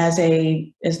 as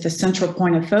the central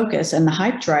point of focus and the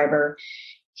hype driver,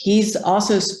 he's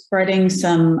also spreading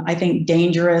some, I think,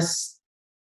 dangerous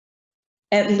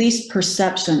at least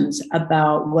perceptions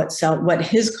about what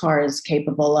his car is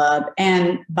capable of,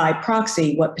 and by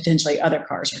proxy, what potentially other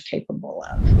cars are capable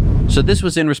of. So this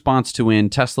was in response to when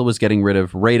Tesla was getting rid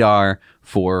of radar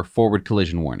for forward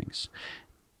collision warnings.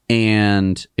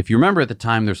 And if you remember at the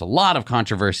time, there's a lot of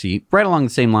controversy right along the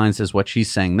same lines as what she's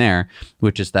saying there,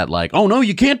 which is that like, oh no,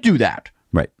 you can't do that.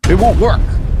 Right. It won't work.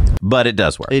 But it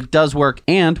does work. It does work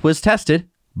and was tested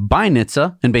by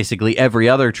NHTSA and basically every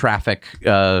other traffic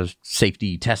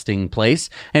safety testing place,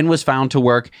 and was found to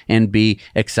work and be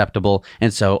acceptable.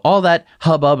 And so all that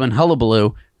hubbub and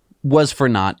hullabaloo was for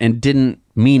naught and didn't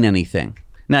mean anything.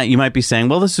 Now, you might be saying,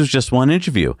 well, this was just one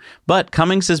interview. But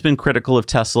Cummings has been critical of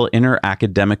Tesla in her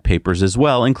academic papers as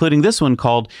well, including this one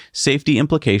called Safety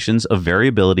Implications of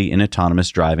Variability in Autonomous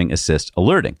Driving Assist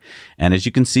Alerting. And as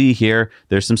you can see here,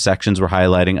 there's some sections we're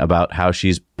highlighting about how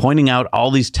she's pointing out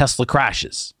all these Tesla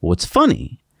crashes. What's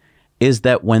funny is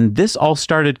that when this all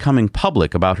started coming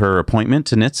public about her appointment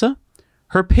to NHTSA,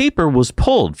 her paper was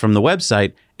pulled from the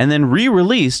website and then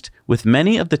re-released with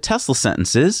many of the Tesla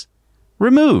sentences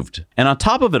removed. And on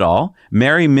top of it all,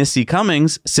 Mary Missy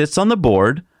Cummings sits on the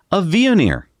board of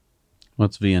Veoneer.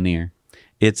 What's Veoneer?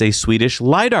 It's a Swedish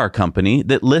LiDAR company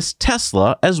that lists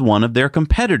Tesla as one of their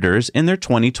competitors in their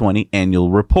 2020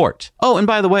 annual report. Oh, and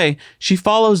by the way, she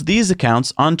follows these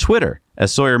accounts on Twitter.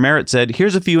 As Sawyer Merritt said,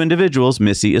 here's a few individuals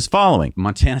Missy is following.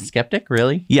 Montana Skeptic,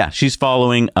 really? Yeah, she's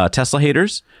following Tesla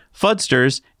haters,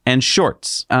 Fudsters, and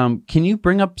Shorts. Can you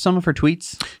bring up some of her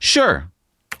tweets? Sure.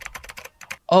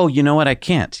 Oh, you know what? I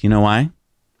can't. You know why?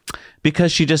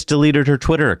 Because she just deleted her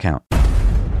Twitter account.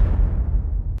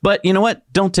 But you know what?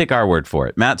 Don't take our word for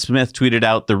it. Matt Smith tweeted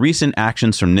out, the recent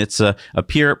actions from NHTSA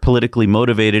appear politically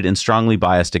motivated and strongly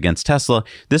biased against Tesla.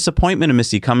 This appointment of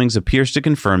Missy Cummings appears to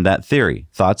confirm that theory.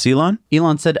 Thoughts, Elon?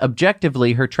 Elon said,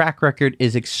 objectively, her track record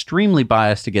is extremely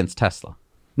biased against Tesla.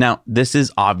 Now, this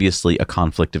is obviously a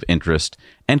conflict of interest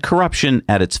and corruption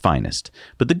at its finest.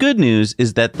 But the good news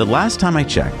is that the last time I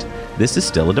checked, this is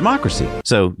still a democracy.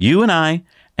 So you and I,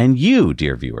 and you,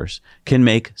 dear viewers, can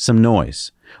make some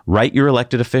noise. Write your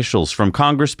elected officials from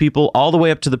Congress people all the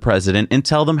way up to the president and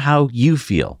tell them how you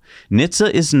feel.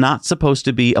 NHTSA is not supposed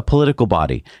to be a political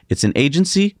body. It's an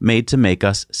agency made to make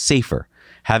us safer.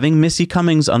 Having Missy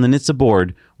Cummings on the NHTSA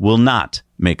board will not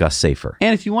make us safer.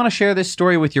 And if you want to share this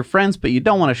story with your friends, but you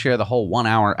don't want to share the whole 1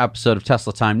 hour episode of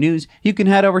Tesla Time News, you can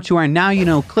head over to our Now You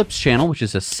Know Clips channel, which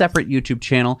is a separate YouTube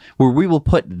channel where we will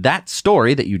put that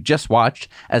story that you just watched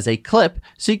as a clip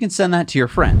so you can send that to your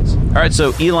friends. All right,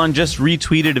 so Elon just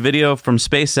retweeted a video from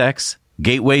SpaceX,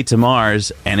 Gateway to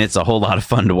Mars, and it's a whole lot of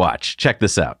fun to watch. Check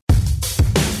this out.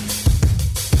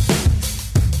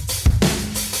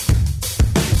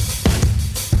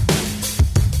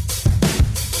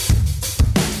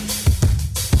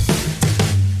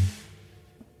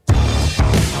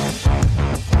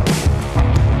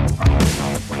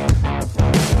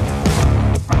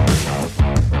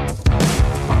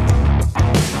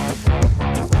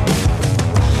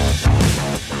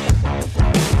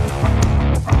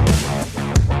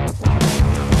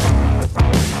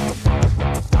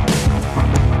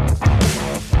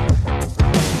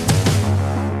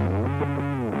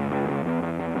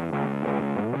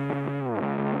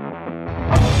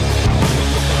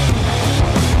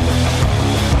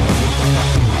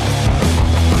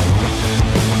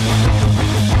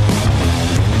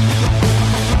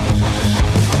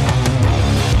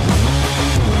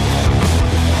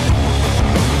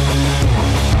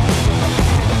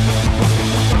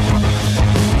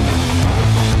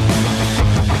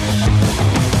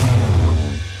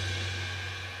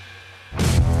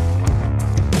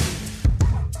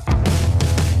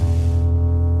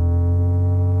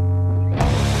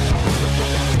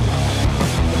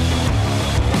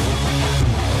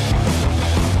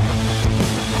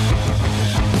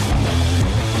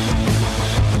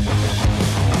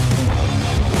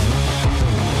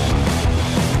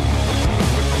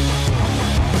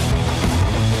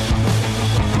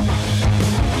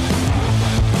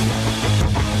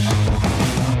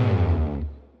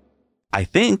 I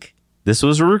think this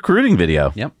was a recruiting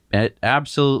video. Yep, it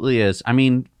absolutely is. I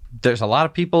mean, there's a lot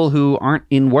of people who aren't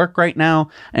in work right now,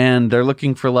 and they're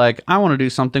looking for like, I want to do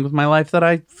something with my life that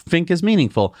I think is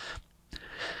meaningful.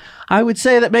 I would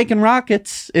say that making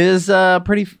rockets is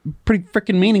pretty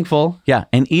freaking meaningful. Yeah,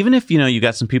 and even if, you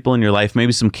got some people in your life,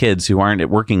 maybe some kids who aren't at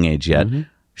working age yet,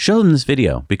 show them this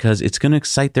video because it's going to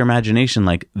excite their imagination.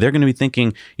 Like, they're going to be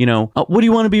thinking, what do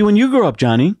you want to be when you grow up,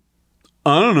 Johnny?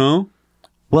 I don't know.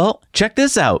 Well, check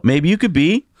this out. Maybe you could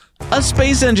be a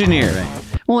space engineer.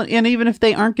 Right. Well, and even if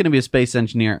they aren't going to be a space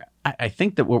engineer, I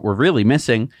think that what we're really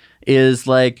missing is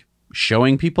like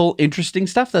showing people interesting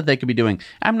stuff that they could be doing.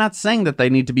 I'm not saying that they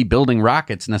need to be building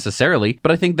rockets necessarily,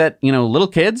 but I think that, little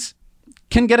kids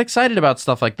can get excited about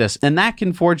stuff like this, and that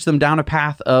can forge them down a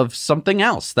path of something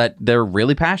else that they're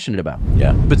really passionate about.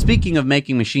 Yeah. But speaking of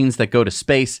making machines that go to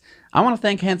space, I want to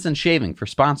thank Henson Shaving for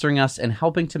sponsoring us and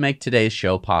helping to make today's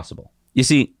show possible. You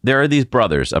see, there are these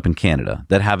brothers up in Canada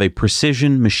that have a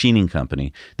precision machining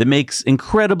company that makes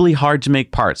incredibly hard to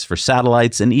make parts for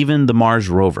satellites and even the Mars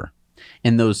rover.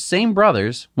 And those same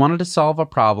brothers wanted to solve a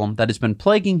problem that has been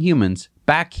plaguing humans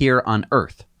back here on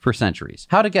Earth for centuries.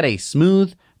 How to get a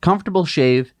smooth, comfortable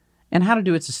shave, and how to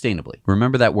do it sustainably.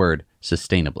 Remember that word,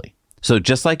 sustainably. So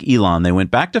just like Elon, they went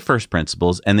back to first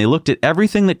principles and they looked at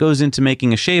everything that goes into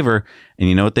making a shaver, and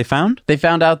you know what they found? They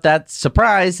found out that,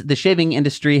 surprise, the shaving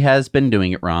industry has been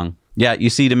doing it wrong. Yeah,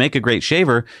 you see, to make a great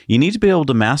shaver, you need to be able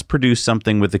to mass produce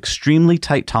something with extremely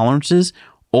tight tolerances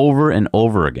over and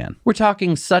over again. We're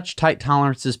talking such tight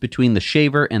tolerances between the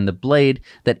shaver and the blade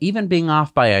that even being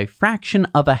off by a fraction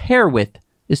of a hair width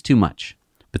is too much.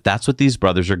 But that's what these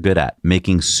brothers are good at,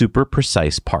 making super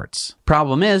precise parts.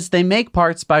 Problem is, they make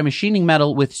parts by machining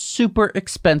metal with super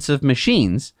expensive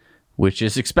machines, which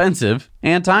is expensive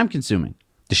and time-consuming.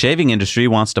 The shaving industry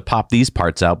wants to pop these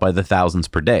parts out by the thousands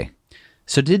per day.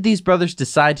 So did these brothers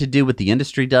decide to do what the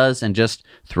industry does and just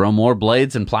throw more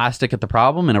blades and plastic at the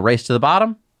problem in a race to the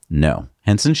bottom? No.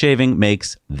 Henson Shaving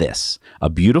makes this, a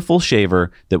beautiful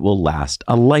shaver that will last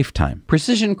a lifetime.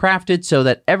 Precision crafted so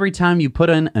that every time you put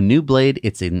in a new blade,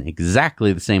 it's in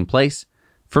exactly the same place.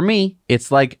 For me,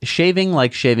 it's like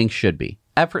shaving should be.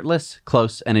 Effortless,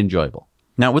 close, and enjoyable.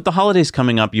 Now, with the holidays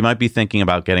coming up, you might be thinking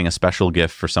about getting a special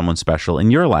gift for someone special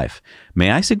in your life.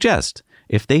 May I suggest,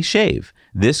 if they shave,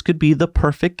 this could be the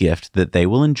perfect gift that they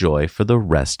will enjoy for the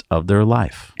rest of their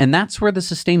life. And that's where the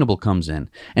sustainable comes in,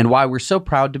 and why we're so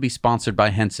proud to be sponsored by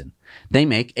Henson. They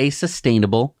make a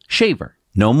sustainable shaver.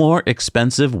 No more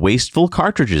expensive, wasteful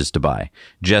cartridges to buy.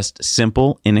 Just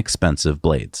simple, inexpensive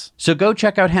blades. So go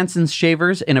check out Henson's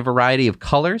shavers in a variety of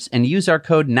colors and use our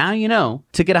code NOWYOUKNOW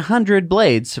to get 100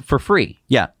 blades for free.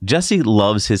 Yeah, Jesse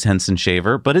loves his Henson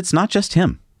shaver, but it's not just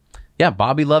him. Yeah,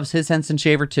 Bobby loves his Henson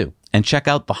shaver too. And check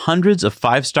out the hundreds of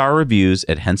 5-star reviews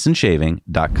at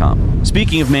hensonshaving.com.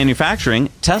 Speaking of manufacturing,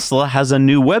 Tesla has a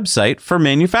new website for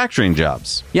manufacturing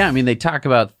jobs. Yeah, I mean, they talk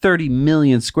about 30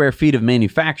 million square feet of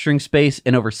manufacturing space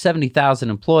and over 70,000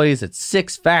 employees at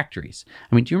 6 factories.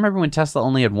 I mean, do you remember when Tesla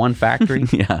only had 1 factory?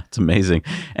 Yeah, it's amazing.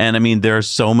 And I mean, there are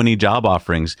so many job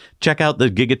offerings. Check out the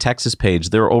Giga Texas page.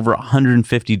 There are over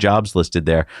 150 jobs listed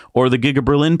there. Or the Giga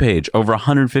Berlin page, over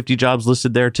 150 jobs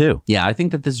listed there too. Yeah, I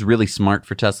think that this is really smart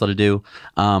for Tesla to do.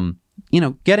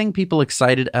 Getting people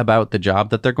excited about the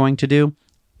job that they're going to do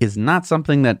is not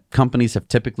something that companies have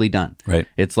typically done. Right.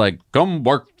 It's like, come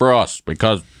work for us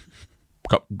because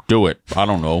do it. I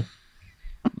don't know.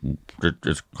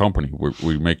 It's a company.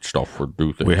 We make stuff or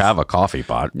do things. We have a coffee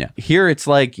pot. Yeah. Here it's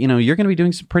like, you're going to be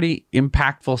doing some pretty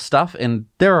impactful stuff, and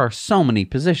there are so many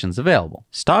positions available.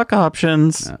 Stock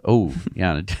options.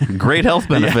 Yeah. Great health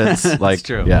benefits. Yeah, that's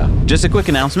true. Yeah. Just a quick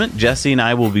announcement. Jesse and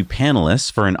I will be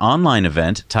panelists for an online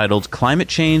event titled Climate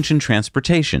Change and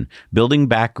Transportation, Building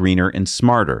Back Greener and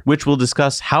Smarter, which will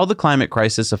discuss how the climate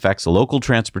crisis affects local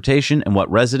transportation and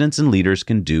what residents and leaders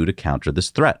can do to counter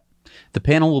this threat. The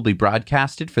panel will be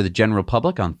broadcasted for the general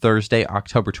public on Thursday,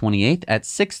 October 28th at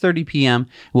 6:30 p.m.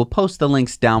 We'll post the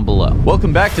links down below.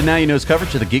 Welcome back to Now You Know's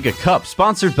coverage of the Giga Cup,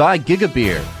 sponsored by Giga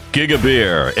Beer. Giga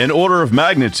Beer, an order of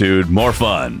magnitude more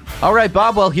fun. All right,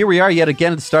 Bob, well, here we are yet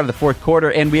again at the start of the fourth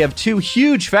quarter, and we have 2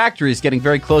 huge factories getting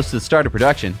very close to the start of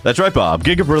production. That's right, Bob.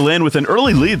 Giga Berlin with an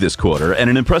early lead this quarter and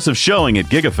an impressive showing at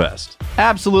GigaFest.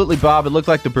 Absolutely, Bob. It looked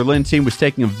like the Berlin team was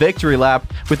taking a victory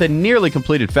lap with a nearly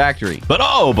completed factory. But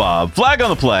Bob, flag on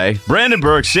the play.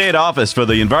 Brandenburg's Shade Office for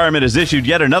the Environment has issued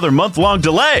yet another month-long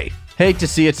delay. Hate to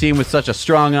see a team with such a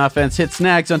strong offense hit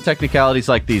snags on technicalities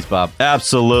like these, Bob.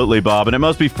 Absolutely, Bob, and it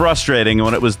must be frustrating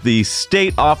when it was the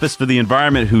State Office for the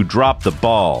Environment who dropped the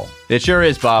ball. It sure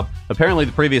is, Bob. Apparently,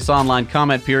 the previous online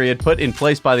comment period put in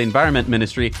place by the Environment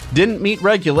Ministry didn't meet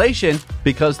regulation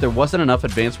because there wasn't enough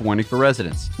advance warning for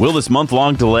residents. Will this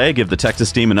month-long delay give the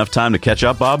Texas team enough time to catch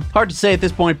up, Bob? Hard to say at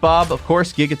this point, Bob. Of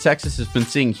course, Giga Texas has been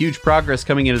seeing huge progress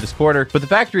coming into this quarter, but the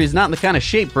factory is not in the kind of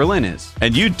shape Berlin is.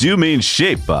 And you do mean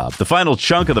shape, Bob. The final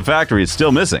chunk of the factory is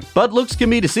still missing. But looks can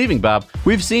be deceiving, Bob.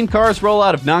 We've seen cars roll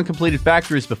out of non-completed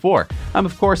factories before. I'm,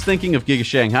 of course, thinking of Giga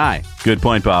Shanghai. Good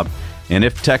point, Bob. And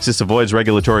if Texas avoids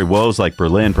regulatory woes like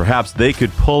Berlin, perhaps they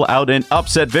could pull out an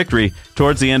upset victory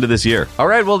towards the end of this year. All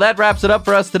right, well, that wraps it up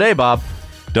for us today, Bob.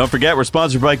 Don't forget, we're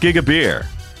sponsored by Giga Beer,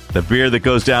 the beer that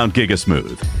goes down Giga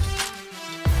Smooth.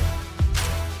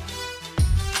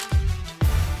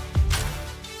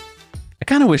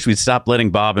 kind of wish we'd stop letting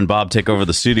Bob and Bob take over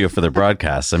the studio for their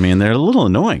broadcasts. I mean, they're a little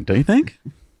annoying, don't you think?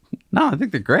 No, I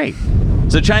think they're great.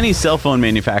 So Chinese cell phone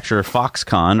manufacturer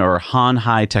Foxconn, or Han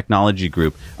Hai Technology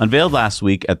Group, unveiled last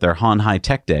week at their Han Hai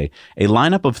Tech Day a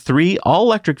lineup of 3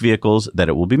 all-electric vehicles that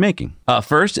it will be making.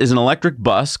 First is an electric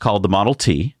bus called the Model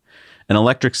T, an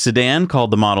electric sedan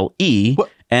called the Model E,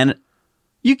 and...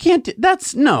 You can't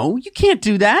you can't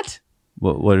do that.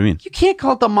 What do you mean? You can't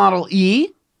call it the Model E.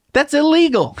 That's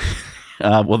illegal.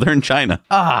 Well, they're in China.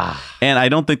 And I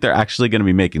don't think they're actually going to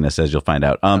be making this, as you'll find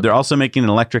out. They're also making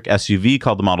an electric SUV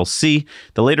called the Model C.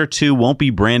 The later 2 won't be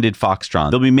branded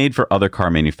Foxtron. They'll be made for other car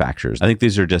manufacturers. I think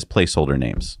these are just placeholder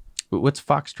names. What's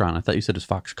Foxtron? I thought you said it was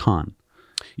Foxconn.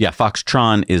 Yeah,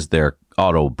 Foxtron is their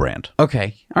auto brand.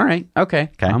 Okay. All right. Okay.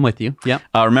 I'm with you. Yep.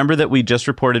 Remember that we just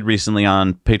reported recently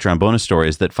on Patreon bonus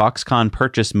stories that Foxconn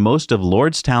purchased most of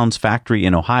Lordstown's factory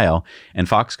in Ohio, and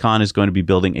Foxconn is going to be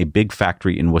building a big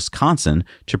factory in Wisconsin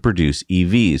to produce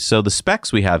EVs. So the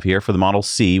specs we have here for the Model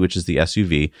C, which is the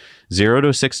SUV, 0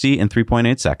 to 60 in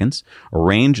 3.8 seconds, a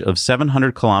range of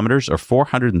 700 kilometers or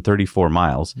 434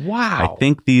 miles. Wow. I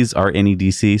think these are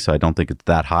NEDC, so I don't think it's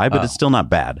that high, but it's still not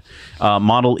bad.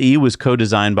 Model E was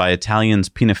co-designed by Italian's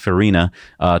Pininfarina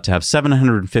to have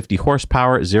 750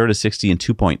 horsepower, 0 to 60 in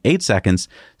 2.8 seconds,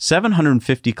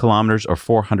 750 kilometers or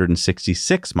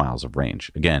 466 miles of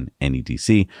range. Again,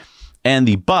 NEDC. And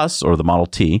the bus, or the Model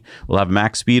T, will have a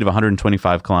max speed of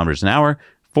 125 kilometers an hour,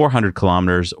 400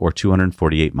 kilometers or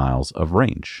 248 miles of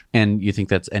range. And you think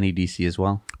that's NEDC as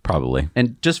well? Probably.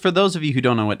 And just for those of you who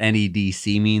don't know what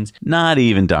NEDC means, not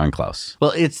even darn close.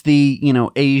 Well, it's the,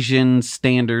 Asian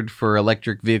standard for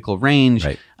electric vehicle range,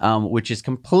 right. Which is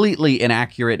completely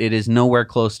inaccurate. It is nowhere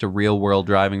close to real world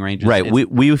driving ranges. Right.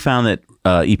 We found that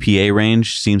EPA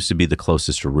range seems to be the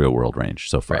closest to real world range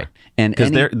so far. Right. And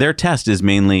because their test is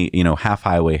mainly, half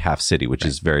highway, half city, which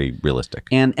is very realistic.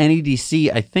 And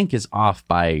NEDC, I think, is off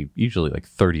by usually like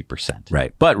 30%.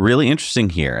 Right. But really interesting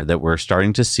here that we're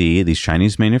starting to see these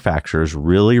Chinese manufacturers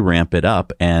really ramp it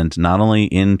up, and not only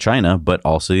in China, but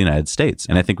also the United States.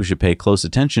 And I think we should pay close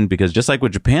attention because just like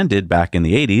what Japan did back in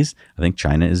the 80s, I think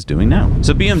China is doing now.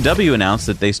 So BMW announced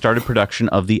that they started production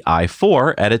of the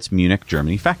i4 at its Munich,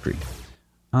 Germany factory.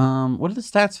 What are the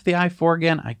stats for the i4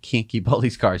 again? I can't keep all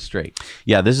these cars straight.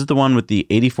 Yeah, this is the one with the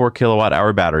 84 kilowatt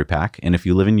hour battery pack. And if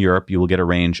you live in Europe, you will get a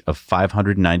range of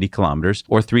 590 kilometers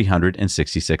or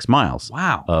 366 miles.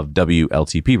 Wow. Of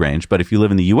WLTP range. But if you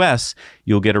live in the US,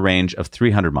 you'll get a range of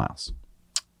 300 miles.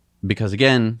 Because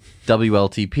again,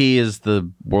 WLTP is the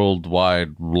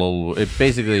worldwide low. It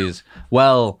basically is,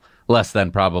 less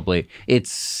than probably.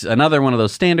 It's another one of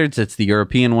those standards. It's the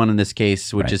European one in this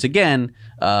case, which is again,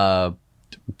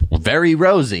 very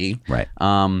rosy. Right.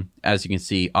 As you can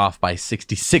see, off by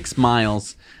 66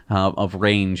 miles of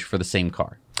range for the same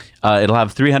car. It'll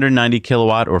have 390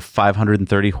 kilowatt or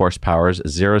 530 horsepower,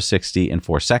 0-60 in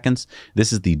 4 seconds.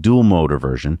 This is the dual motor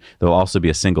version. There will also be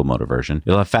a single motor version.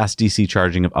 It'll have fast DC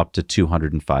charging of up to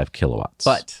 205 kilowatts.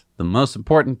 But the most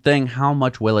important thing, how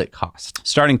much will it cost?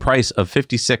 Starting price of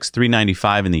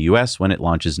 $56,395 in the US when it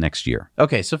launches next year.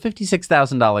 Okay, so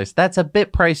 $56,000. That's a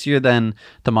bit pricier than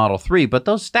the Model 3, but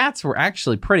those stats were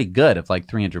actually pretty good of like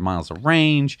 300 miles of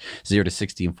range, 0 to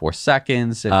 60 in 4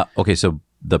 seconds. Okay, so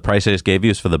the price I just gave you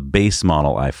is for the base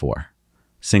model i4.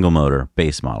 Single motor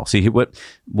base model. See, what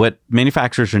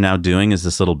manufacturers are now doing is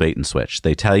this little bait and switch.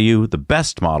 They tell you the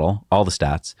best model, all the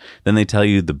stats, then they tell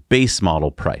you the base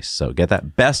model price. So get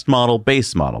that best model,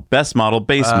 base model, best model,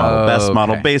 base model, best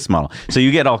model, base model. So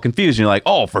you get all confused. And you're like,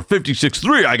 oh, for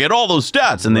 $56,300, I get all those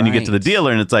stats. And then you get to the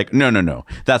dealer and it's like, no,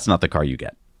 that's not the car you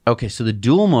get. Okay, so the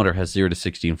dual motor has 0 to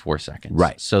 60 in 4 seconds.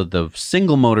 Right. So the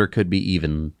single motor could be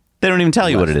even. They don't even tell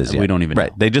you what it is yet. We don't even know.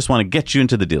 Right. They just want to get you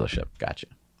into the dealership. Gotcha.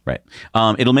 Right.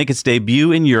 It'll make its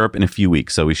debut in Europe in a few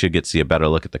weeks, so we should get to see a better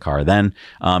look at the car then.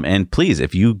 And please,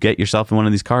 if you get yourself in one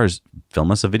of these cars,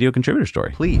 film us a video contributor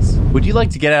story. Please. Would you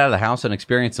like to get out of the house and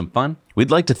experience some fun? We'd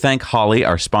like to thank Holley,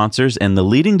 our sponsors, and the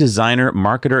leading designer,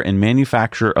 marketer, and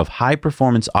manufacturer of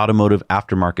high-performance automotive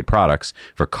aftermarket products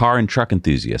for car and truck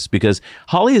enthusiasts, because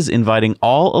Holley is inviting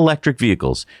all electric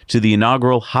vehicles to the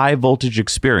inaugural High Voltage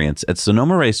Experience at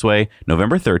Sonoma Raceway,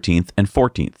 November 13th and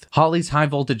 14th. Holley's High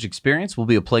Voltage Experience will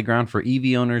be a playground for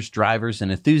EV owners, drivers, and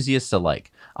enthusiasts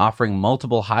alike, offering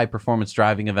multiple high-performance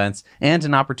driving events and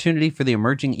an opportunity for the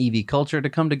emerging EV culture culture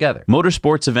to come together.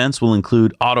 Motorsports events will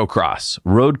include autocross,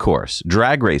 road course,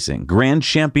 drag racing, grand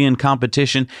champion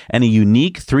competition, and a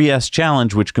unique 3S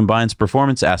challenge which combines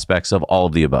performance aspects of all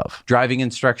of the above. Driving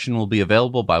instruction will be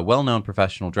available by well-known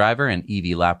professional driver and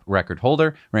EV lap record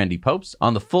holder Randy Popes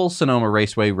on the full Sonoma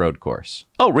Raceway road course.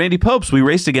 Oh, Randy Popes, we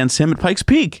raced against him at Pikes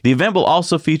Peak. The event will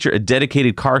also feature a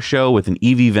dedicated car show with an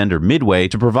EV vendor midway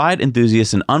to provide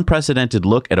enthusiasts an unprecedented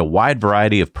look at a wide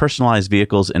variety of personalized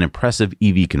vehicles and impressive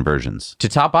EV conversions. To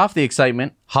top off the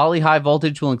excitement, Holly High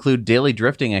Voltage will include daily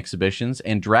drifting exhibitions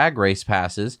and drag race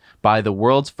passes by the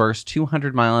world's first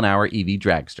 200-mile-an-hour EV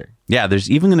dragster. Yeah, there's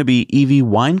even going to be EV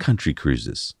wine country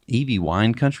cruises. EV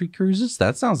wine country cruises?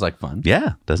 That sounds like fun.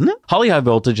 Yeah, doesn't it? Holly High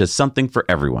Voltage has something for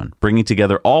everyone, bringing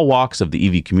together all walks of the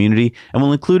EV community and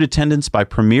will include attendance by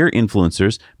premier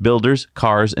influencers, builders,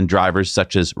 cars, and drivers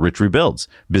such as Rich Rebuilds,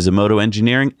 Bizumoto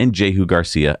Engineering, and Jehu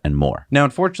Garcia, and more. Now,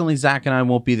 unfortunately, Zach and I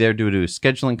won't be there due to a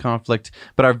scheduling conflict,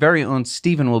 but our very own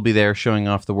Steven will be there showing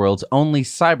off the world's only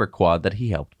cyberquad that he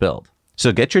helped build.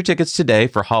 So get your tickets today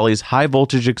for Holly's High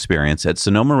Voltage experience at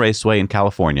Sonoma Raceway in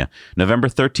California, November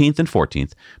 13th and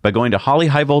 14th, by going to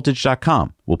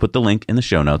hollyhighvoltage.com. We'll put the link in the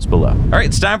show notes below. All right,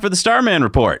 it's time for the Starman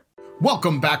Report.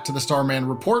 Welcome back to the Starman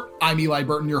Report. I'm Eli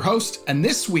Burton, your host, and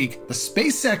this week, the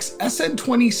SpaceX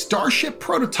SN20 Starship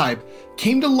prototype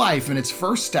came to life in its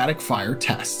first static fire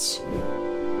tests.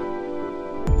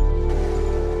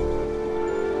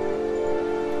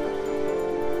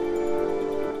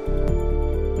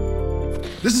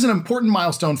 This is an important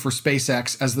milestone for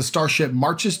SpaceX as the Starship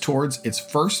marches towards its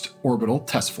first orbital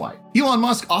test flight. Elon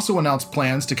Musk also announced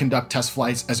plans to conduct test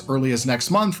flights as early as next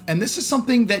month, and this is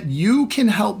something that you can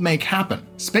help make happen.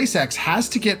 SpaceX has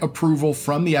to get approval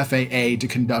from the FAA to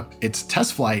conduct its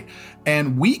test flight,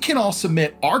 and we can all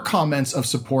submit our comments of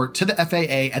support to the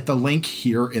FAA at the link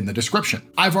here in the description.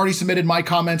 I've already submitted my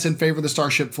comments in favor of the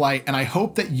Starship flight, and I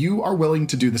hope that you are willing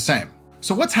to do the same.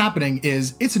 So what's happening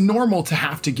is it's normal to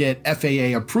have to get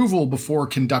FAA approval before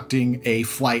conducting a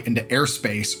flight into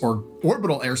airspace or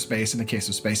orbital airspace in the case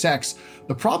of SpaceX.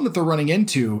 The problem that they're running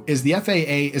into is the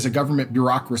FAA is a government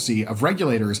bureaucracy of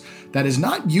regulators that is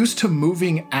not used to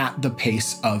moving at the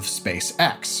pace of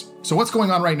SpaceX. So what's going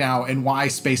on right now and why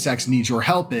SpaceX needs your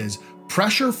help is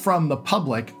pressure from the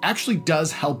public actually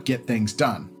does help get things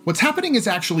done. What's happening is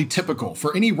actually typical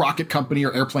for any rocket company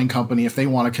or airplane company. If they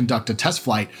want to conduct a test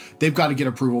flight, they've got to get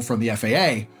approval from the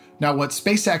FAA. Now, what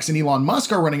SpaceX and Elon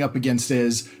Musk are running up against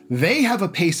is they have a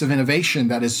pace of innovation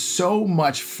that is so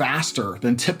much faster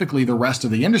than typically the rest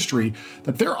of the industry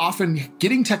that they're often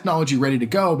getting technology ready to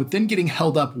go, but then getting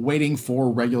held up waiting for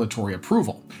regulatory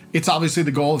approval. It's obviously the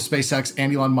goal of SpaceX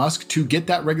and Elon Musk to get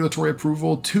that regulatory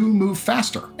approval to move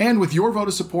faster. And with your vote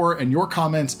of support and your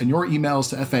comments and your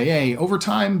emails to FAA, over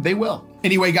time, they will.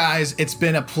 Anyway, guys, it's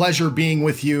been a pleasure being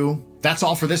with you. That's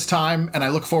all for this time, and I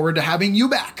look forward to having you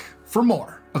back for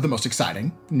more of the most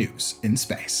exciting news in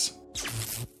space.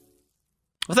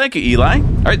 Well, thank you, Eli. All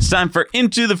right, it's time for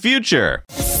Into the Future.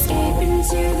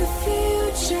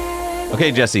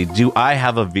 Okay, Jesse, do I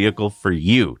have a vehicle for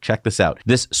you? Check this out.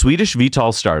 This Swedish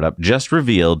VTOL startup just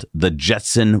revealed the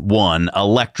Jetson 1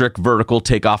 electric vertical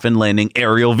takeoff and landing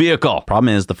aerial vehicle.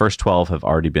 Problem is, the first 12 have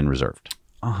already been reserved.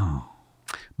 Oh.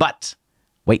 But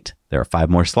wait, there are 5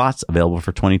 more slots available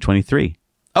for 2023.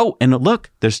 Oh, and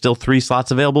look, there's still 3 slots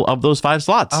available of those 5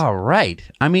 slots. All right.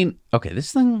 I mean, okay,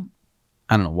 this thing,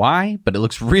 I don't know why, but it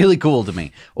looks really cool to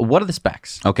me. What are the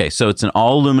specs? Okay, so it's an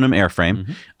all aluminum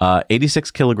airframe,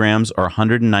 86 kilograms or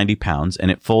 190 pounds,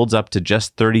 and it folds up to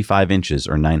just 35 inches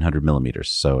or 900 millimeters.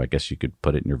 So I guess you could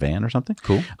put it in your van or something.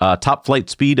 Cool. Top flight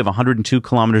speed of 102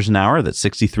 kilometers an hour. That's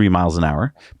 63 miles an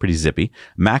hour. Pretty zippy.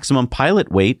 Maximum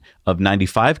pilot weight of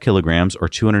 95 kilograms or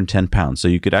 210 pounds. So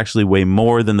you could actually weigh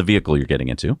more than the vehicle you're getting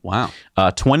into. Wow.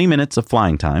 20 minutes of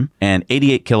flying time and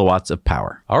 88 kilowatts of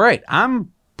power. All right.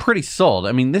 I'm pretty sold.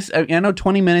 I mean, I know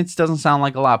 20 minutes doesn't sound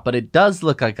like a lot, but it does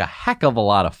look like a heck of a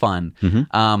lot of fun.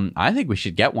 I think we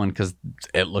should get one because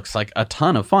it looks like a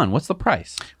ton of fun. What's the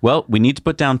price? Well, we need to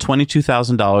put down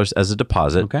 $22,000 as a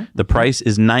deposit. Okay. The price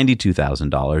is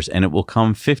 $92,000 and it will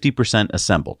come 50%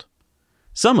 assembled.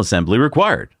 Some assembly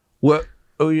required. What?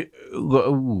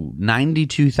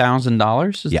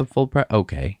 $92,000 is the full price?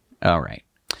 Okay. All right.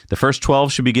 The first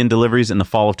 12 should begin deliveries in the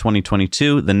fall of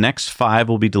 2022. The next 5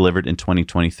 will be delivered in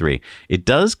 2023. It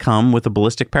does come with a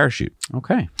ballistic parachute.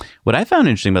 Okay. What I found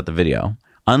interesting about the video,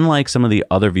 unlike some of the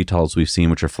other VTOLs we've seen,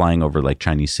 which are flying over like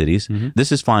Chinese cities,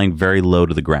 this is flying very low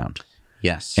to the ground.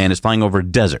 Yes. And it's flying over a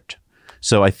desert.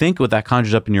 So I think what that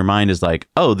conjures up in your mind is like,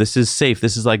 oh, this is safe.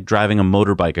 This is like driving a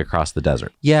motorbike across the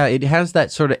desert. Yeah, it has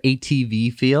that sort of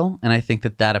ATV feel, and I think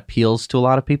that appeals to a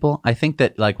lot of people. I think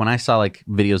that like when I saw like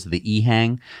videos of the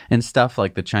E-Hang and stuff,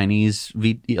 like the Chinese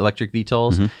electric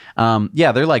VTOLs,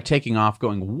 yeah, they're like taking off,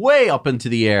 going way up into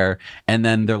the air, and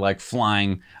then they're like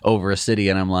flying over a city,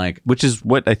 and I'm like, which is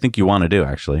what I think you want to do,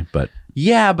 actually. But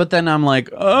yeah, but then I'm like,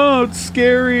 oh, it's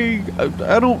scary.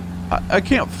 I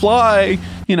can't fly,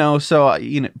 so,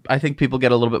 I think people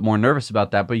get a little bit more nervous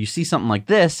about that. But you see something like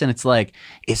this and it's like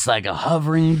a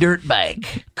hovering dirt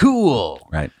bike. Cool.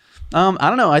 Right. I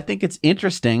don't know. I think it's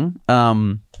interesting.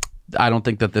 I don't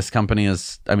think that this company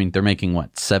they're making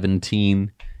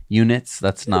 17 units.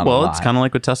 That's not a lot. Well, it's kind of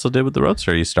like what Tesla did with the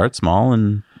Roadster. You start small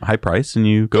and high price and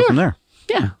you go from there.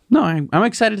 Yeah. No, I'm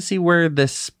excited to see where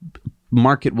this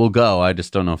market will go. I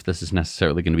just don't know if this is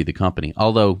necessarily going to be the company.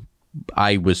 Although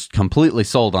I was completely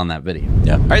sold on that video.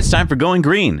 Yeah. All right, it's time for Going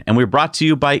Green, and we're brought to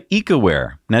you by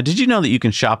EcoWare. Now, did you know that you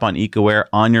can shop on EcoWare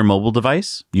on your mobile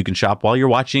device? You can shop while you're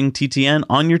watching TTN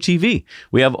on your TV.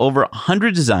 We have over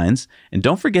 100 designs, and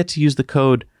don't forget to use the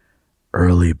code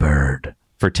EARLYBIRD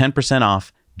for 10%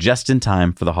 off just in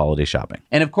time for the holiday shopping.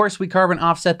 And of course, we carbon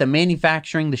offset the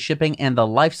manufacturing, the shipping, and the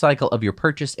life cycle of your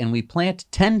purchase, and we plant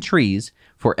 10 trees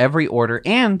for every order,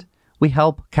 and we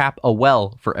help cap a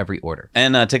well for every order.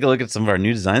 And take a look at some of our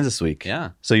new designs this week.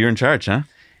 Yeah. So you're in charge, huh?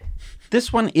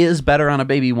 This one is better on a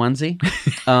baby onesie,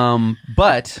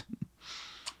 but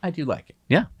I do like it.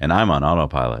 Yeah. And I'm on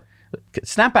autopilot.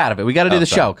 Snap out of it. We got to do the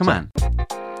show. Come on.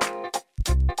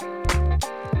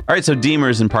 All right, so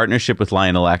Deemers, in partnership with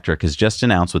Lion Electric, has just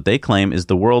announced what they claim is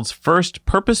the world's first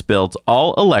purpose-built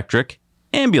all-electric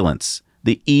ambulance,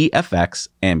 the EFX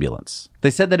ambulance. They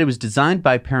said that it was designed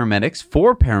by paramedics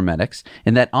for paramedics,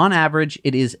 and that on average,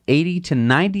 it is 80 to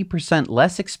 90%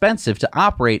 less expensive to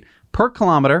operate per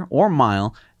kilometer or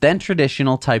mile than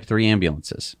traditional Type 3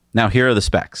 ambulances. Now, here are the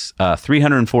specs.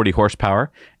 340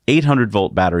 horsepower,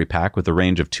 800-volt battery pack with a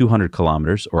range of 200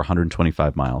 kilometers or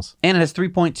 125 miles. And it has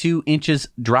 3.2 inches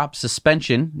drop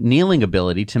suspension, kneeling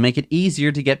ability to make it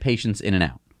easier to get patients in and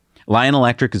out. Lion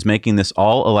Electric is making this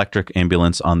all-electric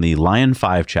ambulance on the Lion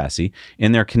 5 chassis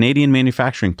in their Canadian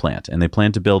manufacturing plant, and they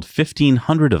plan to build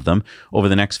 1,500 of them over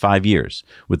the next 5 years,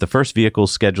 with the first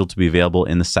vehicles scheduled to be available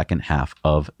in the second half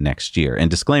of next year. And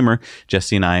disclaimer,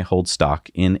 Jesse and I hold stock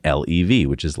in LEV,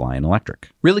 which is Lion Electric.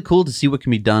 Really cool to see what can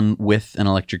be done with an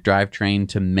electric drivetrain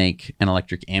to make an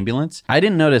electric ambulance. I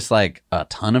didn't notice like a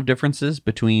ton of differences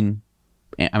between...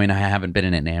 I haven't been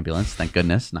in an ambulance, thank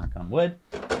goodness, knock on wood.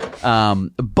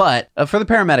 But for the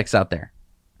paramedics out there,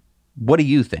 what do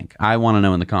you think? I want to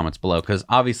know in the comments below, because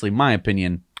obviously my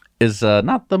opinion is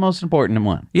not the most important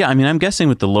one. Yeah, I'm guessing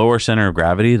with the lower center of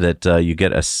gravity that you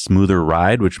get a smoother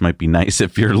ride, which might be nice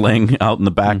if you're laying out in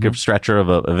the back of stretcher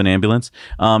of an ambulance.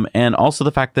 And also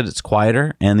the fact that it's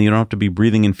quieter and you don't have to be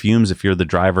breathing in fumes if you're the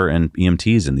driver and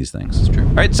EMTs in these things. It's true.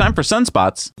 All right, it's time for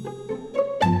sunspots.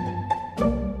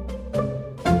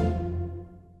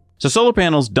 So solar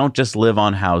panels don't just live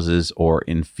on houses or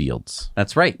in fields.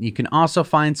 That's right. You can also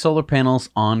find solar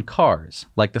panels on cars,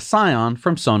 like the Scion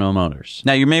from Sono Motors.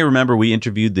 Now, you may remember we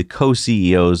interviewed the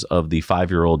co-CEOs of the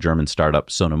 5-year-old German startup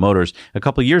Sono Motors a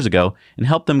couple years ago and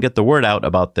helped them get the word out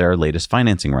about their latest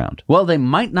financing round. Well, they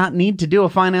might not need to do a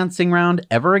financing round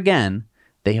ever again.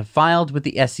 They have filed with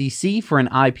the SEC for an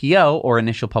IPO, or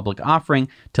initial public offering,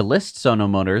 to list Sono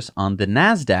Motors on the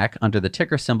NASDAQ under the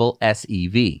ticker symbol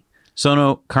SEV.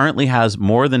 Sono currently has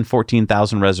more than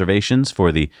 14,000 reservations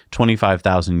for the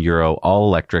 25,000 euro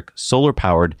all-electric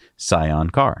solar-powered Scion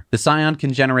car. The Scion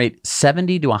can generate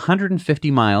 70 to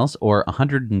 150 miles or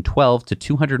 112 to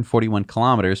 241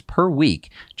 kilometers per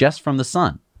week just from the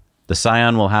sun. The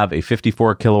Scion will have a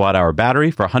 54 kilowatt-hour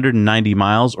battery for 190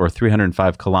 miles or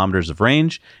 305 kilometers of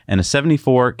range and a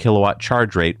 74 kilowatt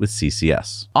charge rate with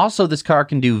CCS. Also, this car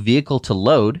can do vehicle to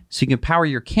load, so you can power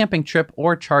your camping trip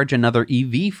or charge another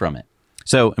EV from it.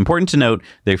 So, important to note,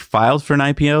 they filed for an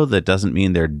IPO. That doesn't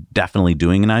mean they're definitely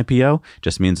doing an IPO.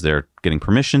 Just means they're getting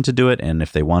permission to do it, and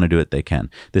if they want to do it, they can.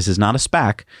 This is not a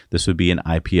SPAC. This would be an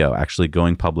IPO, actually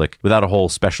going public without a whole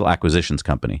special acquisitions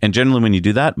company. And generally, when you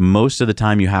do that, most of the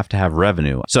time you have to have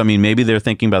revenue. So, maybe they're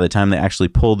thinking by the time they actually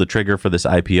pull the trigger for this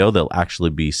IPO, they'll actually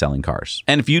be selling cars.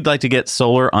 And if you'd like to get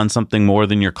solar on something more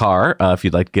than your car, if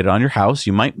you'd like to get it on your house,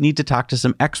 you might need to talk to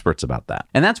some experts about that.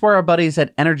 And that's where our buddies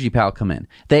at EnergyPal come in.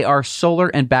 They are solar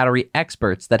and battery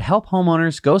experts that help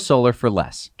homeowners go solar for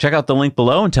less. Check out the link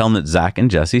below and tell them that Zach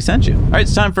and Jesse sent you. All right,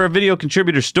 it's time for a video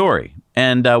contributor story.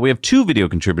 And we have 2 video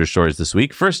contributor stories this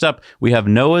week. First up, we have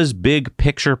Noah's Big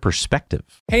Picture Perspective.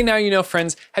 Hey, Now You Know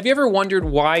friends, have you ever wondered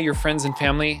why your friends and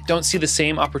family don't see the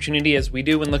same opportunity as we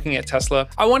do when looking at Tesla?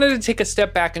 I wanted to take a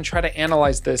step back and try to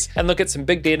analyze this and look at some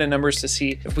big data numbers to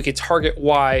see if we could target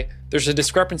why there's a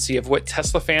discrepancy of what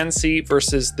Tesla fans see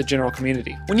versus the general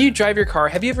community. When you drive your car,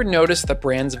 have you ever noticed the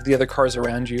brands of the other cars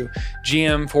around you?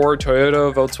 GM, Ford,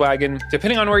 Toyota, Volkswagen.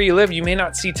 Depending on where you live, you may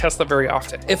not see Tesla very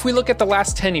often. If we look at the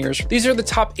last 10 years, these are the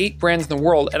top 8 brands in the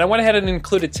world, and I went ahead and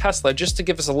included Tesla just to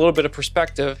give us a little bit of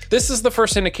perspective. This is the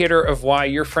first indicator of why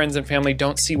your friends and family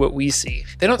don't see what we see.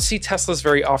 They don't see Teslas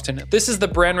very often. This is the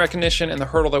brand recognition and the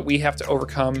hurdle that we have to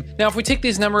overcome. Now, if we take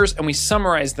these numbers and we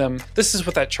summarize them, this is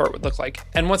what that chart would look like.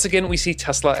 And once again, we see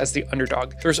Tesla as the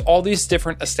underdog. There's all these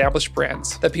different established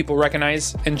brands that people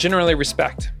recognize and generally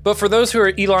respect. But for those who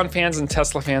are Elon fans and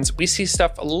Tesla fans, we see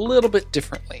stuff a little bit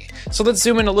differently. So let's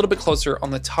zoom in a little bit closer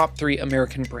on the top 3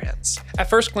 American brands. At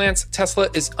first glance, Tesla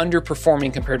is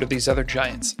underperforming compared to these other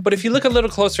giants. But if you look a little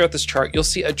closer at this chart, you'll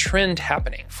see a trend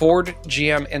happening. Ford,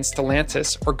 GM, and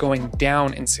Stellantis are going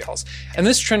down in sales. And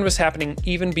this trend was happening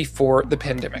even before the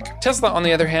pandemic. Tesla, on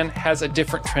the other hand, has a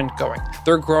different trend going.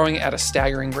 They're growing at a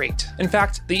staggering rate. In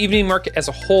fact, the EV market as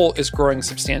a whole is growing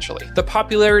substantially. The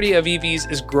popularity of EVs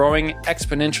is growing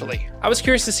exponentially. I was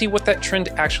curious to see what that trend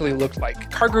actually looked like.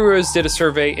 CarGurus did a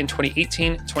survey in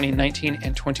 2018, 2019,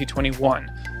 and 2021,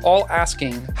 all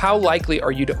asking, how likely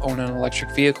are you to own an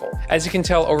electric vehicle? As you can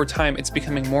tell, over time, it's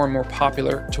becoming more and more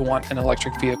popular to want an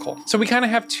electric vehicle. So we kind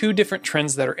of have 2 different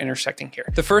trends that are intersecting here.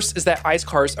 The first is that ICE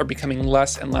cars are becoming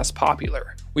less and less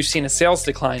popular. We've seen a sales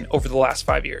decline over the last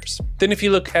 5 years. Then if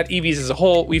you look at EVs as a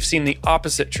whole, we've seen the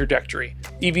opposite trajectory.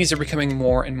 EVs are becoming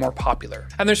more and more popular.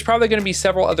 And there's probably going to be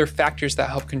several other factors that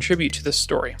help contribute to this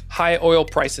story. High oil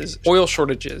prices, oil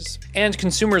shortages, and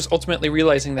consumers ultimately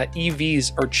realizing that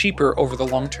EVs are cheaper over the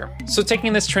long term. So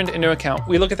taking this trend into account,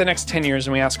 we look at the next 10 years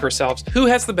and we ask ourselves, who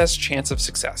has the best chance of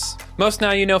success? Most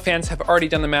Now You Know fans have already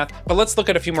done the math, but let's look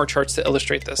at a few more charts to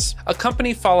illustrate this. A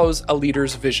company follows a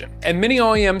leader's vision, and many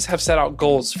OEMs have set out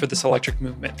goals for this electric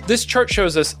movement. This chart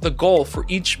shows us the goal for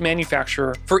each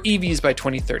manufacturer for EVs by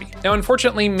 2030. Now,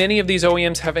 unfortunately, many of these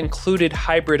OEMs have included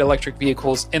hybrid electric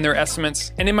vehicles in their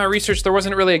estimates, and in my research, there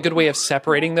wasn't really a good way of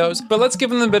separating those, but let's give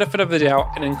them the benefit of the doubt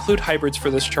and include hybrids for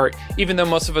this chart, even though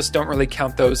most of us don't really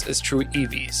count those as true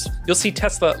EVs. You'll see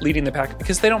Tesla leading the pack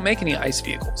because they don't make any ICE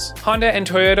vehicles. Honda and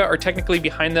Toyota are technically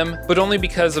behind them, but only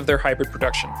because of their hybrid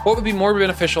production. What would be more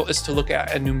beneficial is to look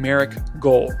at a numeric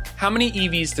goal. How many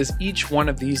EVs does each one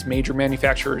of these major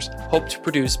manufacturers hope to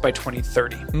produce by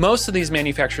 2030? Most of these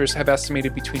manufacturers have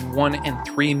estimated between 1 and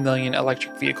 3 million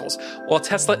electric vehicles, while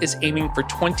Tesla is aiming for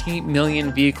 20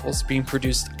 million vehicles being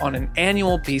produced on an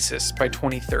annual basis by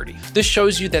 2030. This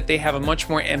shows you that they have a much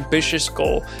more ambitious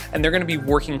goal, and they're going to be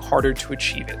working harder to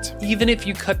achieve it. Even if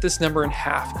you cut this number in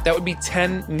half, that would be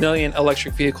 10 million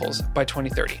electric vehicles by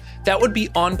 2030. That would be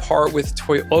on par with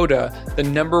Toyota, the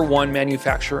 #1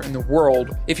 manufacturer in the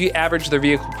world, if you average their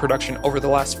vehicle production over the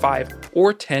last 5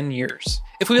 or 10 years.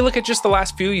 If we look at just the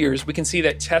last few years, we can see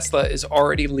that Tesla is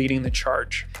already leading the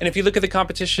charge. And if you look at the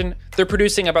competition, they're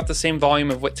producing about the same volume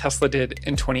of what Tesla did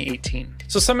in 2018.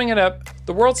 So summing it up,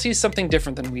 the world sees something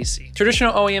different than we see.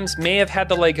 Traditional OEMs may have had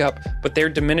the leg up, but they're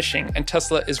diminishing and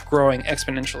Tesla is growing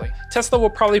exponentially. Tesla will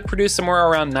probably produce somewhere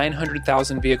around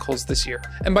 900,000 vehicles this year.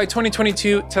 And by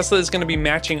 2022, Tesla is going to be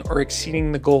matching or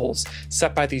exceeding the goals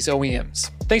set by these OEMs.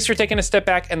 Thanks for taking a step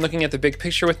back and looking at the big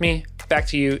picture with me. Back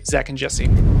to you, Zach and Jesse.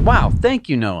 Wow, thank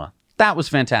you, Noah. That was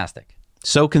fantastic.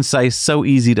 So concise, so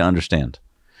easy to understand.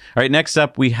 All right, next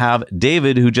up, we have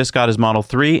David, who just got his Model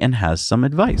 3 and has some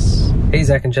advice. Hey,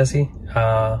 Zach and Jesse.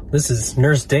 This is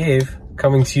Nurse Dave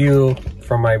coming to you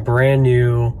from my brand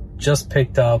new, just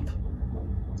picked up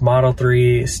Model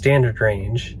 3 standard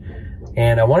range.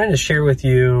 And I wanted to share with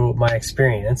you my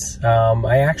experience.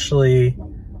 I actually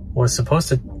was supposed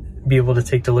to be able to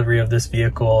take delivery of this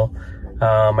vehicle.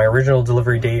 My original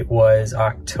delivery date was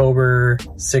October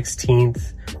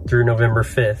 16th through November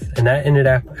 5th, and that ended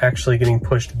up actually getting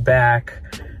pushed back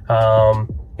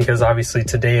because obviously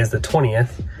today is the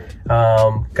 20th.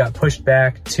 Got pushed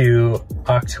back to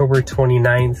October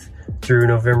 29th through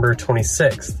November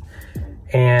 26th.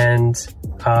 And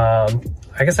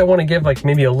I guess I want to give like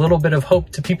maybe a little bit of hope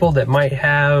to people that might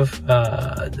have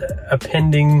a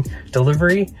pending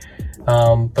delivery.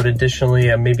 But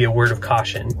additionally, maybe a word of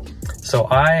caution. So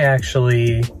I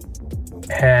actually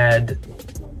had,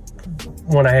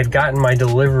 when I had gotten my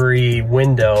delivery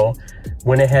window,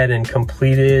 went ahead and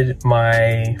completed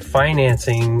my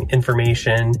financing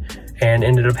information and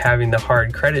ended up having the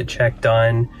hard credit check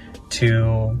done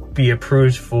to be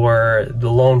approved for the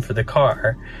loan for the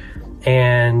car.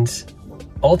 And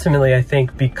ultimately, I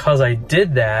think because I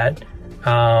did that,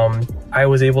 I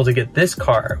was able to get this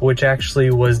car, which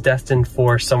actually was destined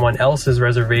for someone else's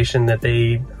reservation that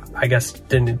they, I guess,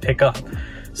 didn't pick up.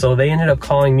 So they ended up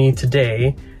calling me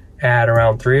today at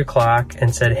around 3 o'clock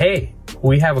and said, hey,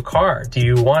 we have a car. Do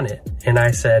you want it? And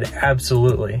I said,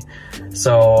 absolutely.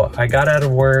 So I got out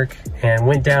of work and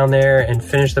went down there and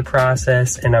finished the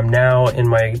process. And I'm now in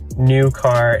my new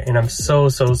car and I'm so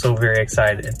very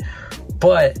excited.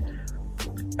 But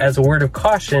as a word of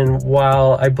caution,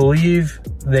 while I believe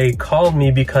they called me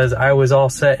because I was all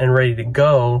set and ready to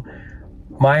go,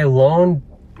 my loan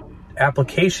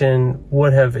application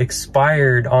would have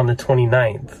expired on the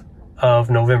 29th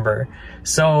of November.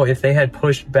 So if they had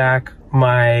pushed back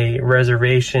my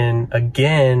reservation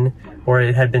again, or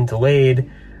it had been delayed,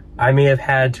 I may have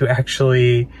had to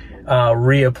actually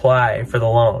reapply for the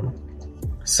loan.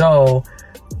 So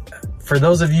for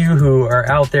those of you who are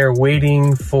out there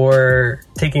waiting for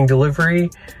taking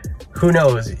delivery, who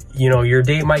knows, you know, your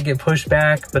date might get pushed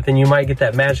back, but then you might get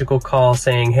that magical call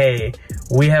saying, hey,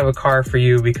 we have a car for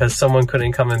you because someone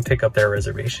couldn't come and pick up their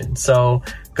reservation. So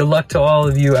good luck to all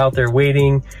of you out there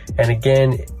waiting. And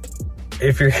again,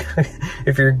 if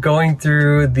you're going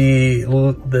through the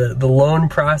loan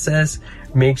process,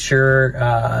 make sure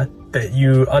that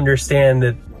you understand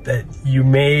that you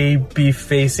may be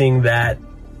facing that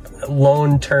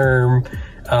loan term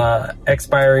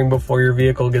expiring before your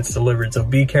vehicle gets delivered. So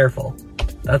be careful.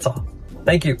 That's all.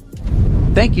 Thank you.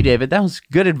 Thank you, David. That was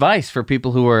good advice for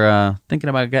people who are thinking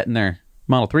about getting their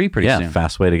Model 3 pretty soon. Yeah,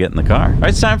 fast way to get in the car. All right,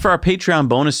 it's time for our Patreon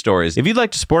bonus stories. If you'd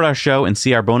like to support our show and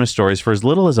see our bonus stories for as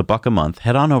little as $1 a month,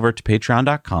 head on over to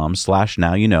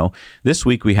patreon.com/nowyouknow. This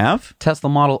week we have Tesla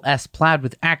Model S Plaid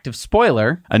with active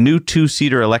spoiler, a new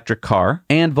 2-seater electric car,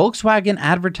 and Volkswagen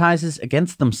advertises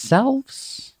against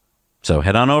themselves. So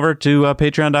head on over to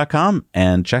patreon.com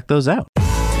and check those out.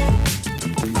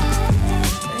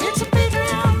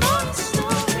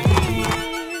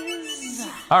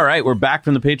 All right, we're back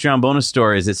from the Patreon bonus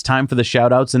stories. It's time for the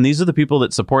shout outs, and these are the people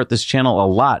that support this channel a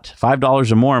lot.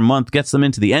 $5 or more a month gets them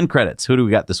into the end credits. Who do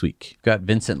we got this week? We've got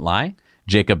Vincent Lai,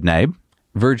 Jacob Naib,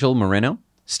 Virgil Moreno,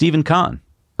 Stephen Kahn,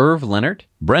 Irv Leonard,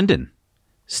 Brendan,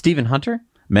 Stephen Hunter,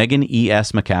 Megan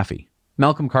E.S. McAfee,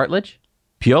 Malcolm Cartledge,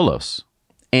 Piolos,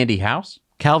 Andy House,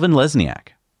 Calvin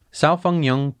Lesniak, Saofeng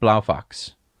Young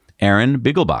Blaufox, Aaron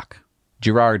Bigelbach,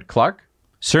 Gerard Clark,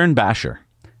 Cern Basher,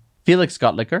 Felix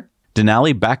Gottlicker,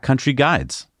 Denali Backcountry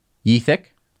Guides, Yethik,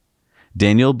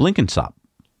 Daniel Blinkensop,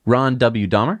 Ron W.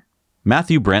 Dahmer,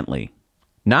 Matthew Brantley,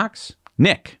 Knox,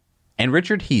 Nick, and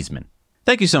Richard Heisman.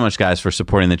 Thank you so much, guys, for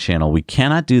supporting the channel. We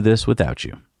cannot do this without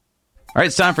you. All right,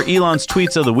 it's time for Elon's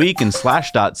tweets of the week, and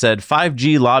Slashdot said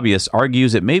 5G lobbyist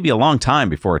argues it may be a long time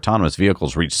before autonomous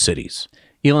vehicles reach cities.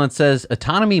 Elon says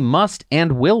autonomy must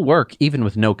and will work even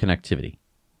with no connectivity.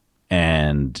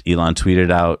 And Elon tweeted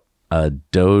out a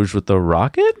Doge with a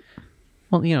rocket?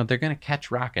 Well, you know, they're going to catch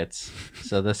rockets.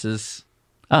 So this is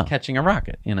catching a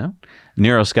rocket, you know?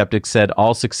 Neuroskeptic said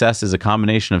all success is a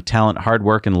combination of talent, hard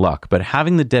work, and luck. But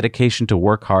having the dedication to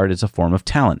work hard is a form of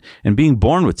talent. And being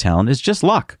born with talent is just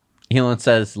luck. Elon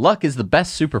says luck is the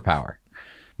best superpower.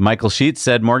 Michael Sheets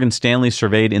said Morgan Stanley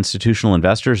surveyed institutional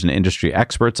investors and industry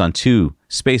experts on 2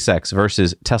 SpaceX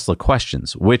versus Tesla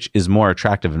questions. Which is more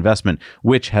attractive investment?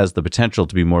 Which has the potential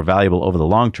to be more valuable over the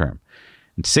long term?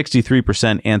 And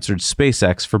 63% answered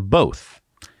SpaceX for both.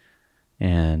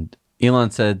 And Elon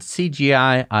said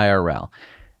CGI IRL.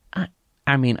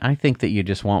 I mean, I think that you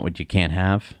just want what you can't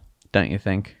have, don't you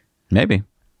think? Maybe.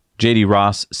 J.D.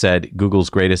 Ross said Google's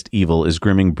greatest evil is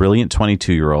grooming brilliant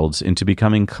 22-year-olds into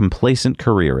becoming complacent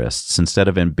careerists instead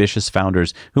of ambitious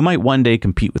founders who might one day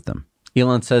compete with them.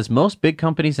 Elon says most big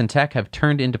companies in tech have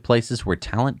turned into places where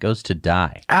talent goes to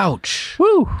die. Ouch.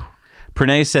 Woo.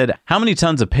 Pranay said, how many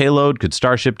tons of payload could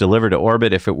Starship deliver to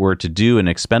orbit if it were to do an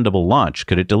expendable launch?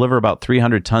 Could it deliver about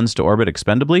 300 tons to orbit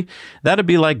expendably? That'd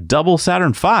be like double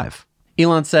Saturn V.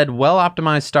 Elon said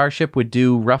well-optimized Starship would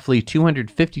do roughly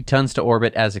 250 tons to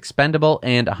orbit as expendable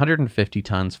and 150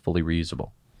 tons fully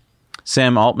reusable.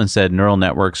 Sam Altman said neural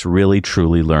networks really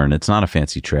truly learn. It's not a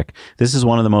fancy trick. This is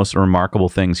one of the most remarkable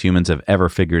things humans have ever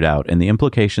figured out, and the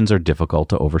implications are difficult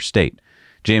to overstate.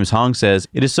 James Hong says,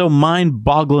 it is so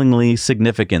mind-bogglingly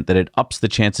significant that it ups the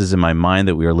chances in my mind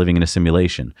that we are living in a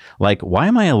simulation. Like, why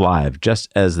am I alive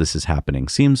just as this is happening?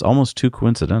 Seems almost too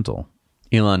coincidental.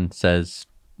 Elon says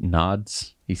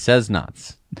nods. He says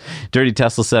nods. Dirty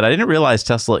Tesla said, I didn't realize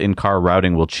Tesla in-car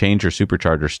routing will change your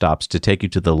supercharger stops to take you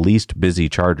to the least busy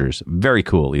chargers. Very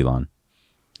cool, Elon.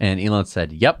 And Elon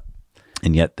said, yep.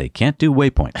 And yet they can't do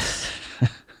waypoints.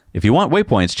 If you want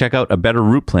waypoints, check out A Better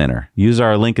Route Planner. Use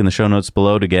our link in the show notes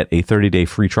below to get a 30-day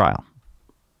free trial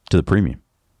to the premium.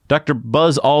 Dr.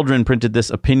 Buzz Aldrin printed this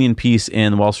opinion piece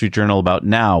in the Wall Street Journal about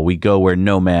now we go where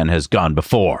no man has gone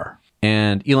before.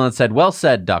 And Elon said, well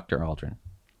said, Dr. Aldrin.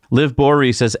 Liv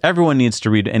Bory says everyone needs to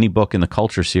read any book in the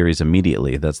Culture series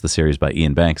immediately. That's the series by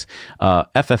Ian Banks.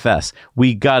 FFS,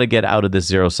 we got to get out of this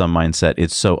zero-sum mindset.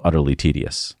 It's so utterly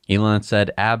tedious. Elon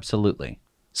said, absolutely.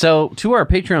 So to our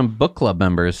Patreon book club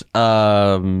members,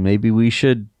 maybe we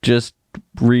should just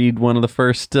read one of the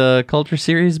first Culture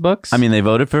series books. I mean, they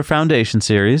voted for Foundation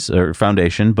series or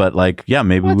Foundation, but like, yeah,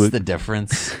 maybe what's the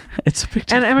difference? It's a big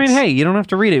difference. And I mean, hey, you don't have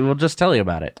to read it. We'll just tell you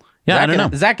about it. Yeah, I don't know.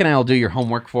 Zach and I will do your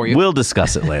homework for you. We'll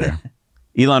discuss it later.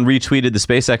 Elon retweeted the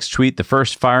SpaceX tweet, the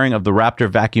first firing of the Raptor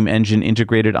vacuum engine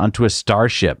integrated onto a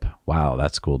Starship. Wow,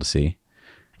 that's cool to see.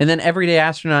 And then Everyday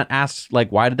Astronaut asks,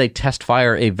 like, why did they test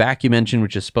fire a vacuum engine,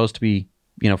 which is supposed to be,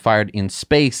 fired in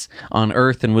space on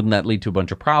Earth, and wouldn't that lead to a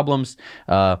bunch of problems?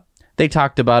 They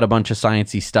talked about a bunch of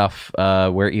sciencey stuff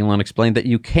where Elon explained that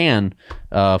you can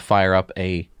fire up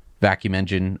a vacuum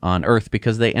engine on Earth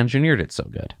because they engineered it so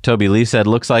good. Toby Lee said,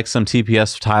 looks like some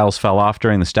TPS tiles fell off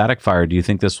during the static fire. Do you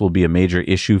think this will be a major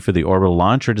issue for the orbital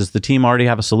launch, or does the team already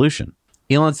have a solution?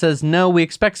 Elon says, no, we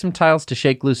expect some tiles to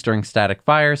shake loose during static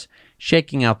fires,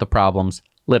 shaking out the problems,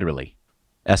 literally.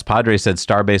 S. Padre said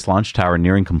Starbase launch tower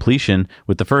nearing completion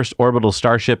with the first orbital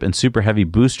Starship and Super Heavy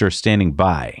booster standing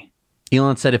by.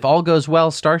 Elon said, if all goes well,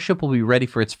 Starship will be ready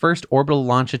for its first orbital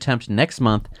launch attempt next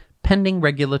month, pending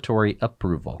regulatory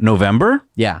approval. November?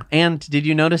 Yeah. And did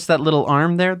you notice that little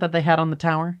arm there that they had on the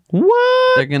tower?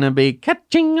 What? They're going to be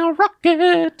catching a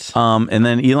rocket. And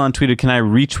then Elon tweeted, can I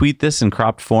retweet this in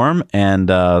cropped form? And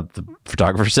the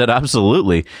photographer said,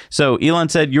 absolutely. So Elon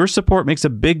said, your support makes a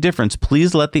big difference.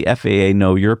 Please let the FAA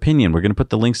know your opinion. We're going to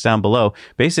put the links down below.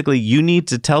 Basically, you need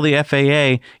to tell the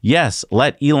FAA, yes,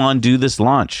 let Elon do this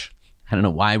launch. I don't know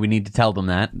why we need to tell them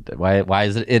that. Why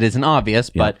is it? It isn't obvious,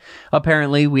 but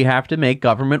apparently we have to make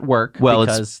government work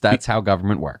because that's how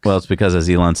government works. Well, it's because, as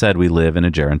Elon said, we live in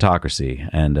a gerontocracy.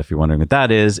 And if you're wondering what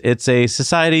that is, it's a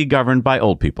society governed by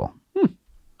old people.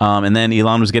 And then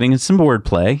Elon was getting some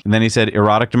wordplay. And then he said,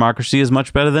 erotic democracy is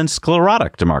much better than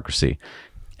sclerotic democracy.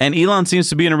 And Elon seems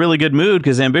to be in a really good mood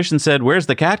because Ambition said, where's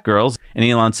the cat girls? And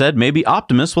Elon said, maybe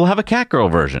Optimus will have a cat girl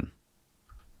version.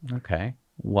 Okay.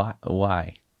 Why?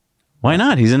 Why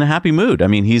not? He's in a happy mood. I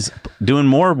mean, he's doing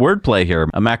more wordplay here.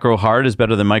 A macro hard is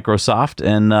better than Microsoft,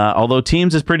 and although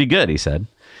Teams is pretty good, he said.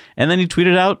 And then he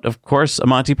tweeted out, of course, a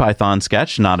Monty Python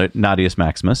sketch, Naughtius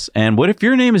Maximus. And what if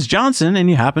your name is Johnson and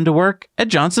you happen to work at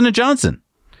Johnson & Johnson?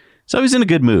 So he's in a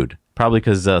good mood, probably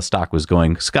because stock was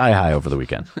going sky high over the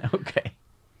weekend. Okay.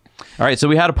 All right, so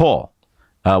we had a poll.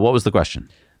 What was the question?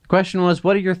 Question was,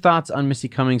 what are your thoughts on Missy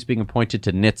Cummings being appointed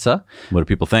to NHTSA? What do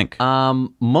people think?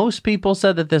 Most people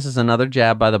said that this is another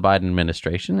jab by the Biden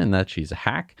administration and that she's a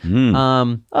hack.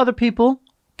 Other people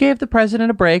gave the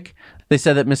president a break. They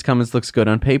said that Miss Cummings looks good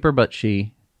on paper, but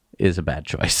she is a bad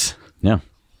choice. Yeah. All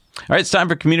right, it's time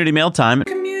for Community Mail Time.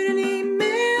 Community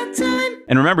Mail Time.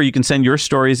 And remember, you can send your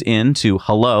stories in to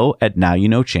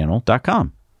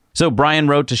hello@nowyouknowchannel.com. So Brian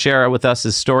wrote to share with us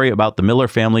his story about the Miller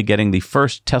family getting the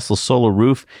first Tesla solar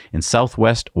roof in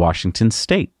southwest Washington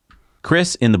state.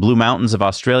 Chris in the Blue Mountains of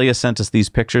Australia sent us these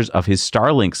pictures of his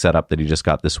Starlink setup that he just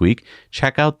got this week.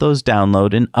 Check out those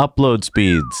download and upload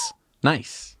speeds.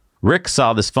 Nice. Rick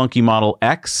saw this funky Model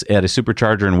X at a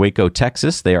supercharger in Waco,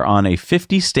 Texas. They are on a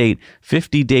 50-state,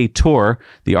 50-day tour.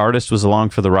 The artist was along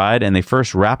for the ride, and they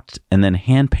first wrapped and then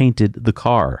hand-painted the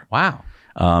car. Wow.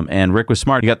 And Rick was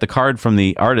smart. He got the card from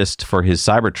the artist for his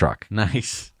Cybertruck.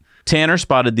 Nice. Tanner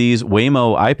spotted these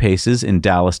Waymo iPaces in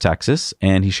Dallas, Texas,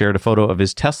 and he shared a photo of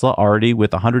his Tesla already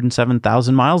with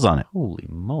 107,000 miles on it. Holy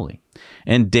moly.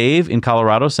 And Dave in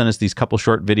Colorado sent us these couple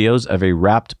short videos of a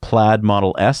wrapped plaid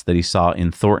Model S that he saw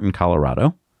in Thornton,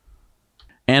 Colorado.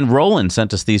 And Roland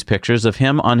sent us these pictures of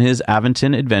him on his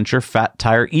Aventon Adventure Fat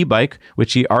Tire e-bike,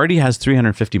 which he already has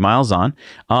 350 miles on,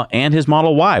 and his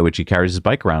Model Y, which he carries his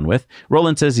bike around with.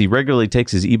 Roland says he regularly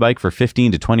takes his e-bike for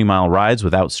 15 to 20-mile rides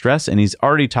without stress, and he's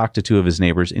already talked to two of his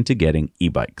neighbors into getting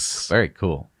e-bikes. Very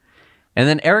cool. And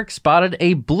then Eric spotted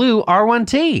a blue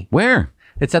R1T. Where?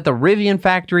 It's at the Rivian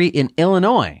factory in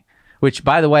Illinois, which,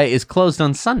 by the way, is closed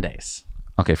on Sundays.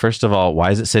 Okay, first of all, why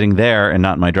is it sitting there and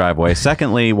not in my driveway?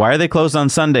 Secondly, why are they closed on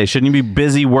Sunday? Shouldn't you be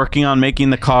busy working on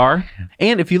making the car?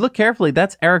 And if you look carefully,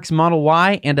 that's Eric's Model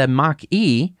Y and a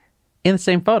Mach-E in the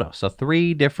same photo. So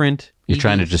 3 different You're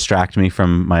trying to distract me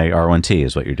from my R1T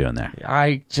is what you're doing there.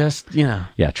 I just, Yeah,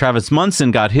 Travis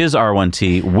Munson got his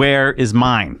R1T. Where is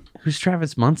mine? Who's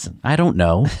Travis Munson? I don't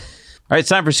know. right, it's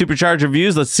time for Supercharged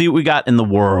Reviews. Let's see what we got in the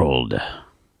world.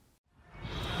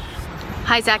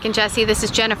 Hi, Zach and Jesse. This is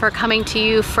Jennifer coming to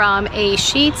you from a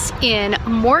Sheetz in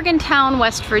Morgantown,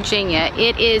 West Virginia.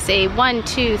 It is a 1,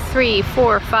 2, 3,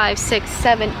 4, 5, 6,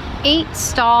 7, 8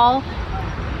 stall,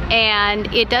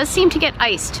 and it does seem to get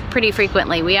iced pretty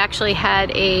frequently. We actually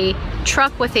had a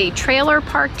truck with a trailer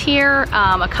parked here.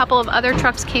 A couple of other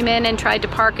trucks came in and tried to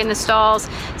park in the stalls.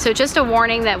 So just a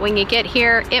warning that when you get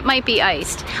here, it might be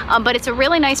iced. But it's a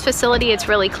really nice facility. It's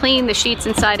really clean. The Sheetz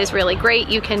inside is really great.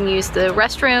 You can use the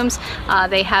restrooms.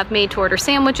 They have made to order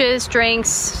sandwiches, drinks,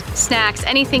 snacks,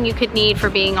 anything you could need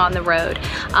for being on the road.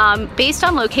 Based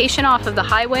on location off of the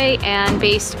highway and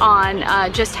based on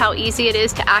just how easy it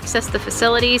is to access the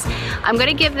facilities, I'm going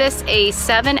to give this a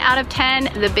 7 out of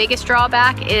 10. The biggest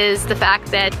drawback is the fact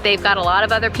that they've got a lot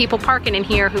of other people parking in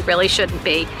here who really shouldn't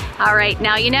be. All right,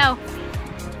 now you know.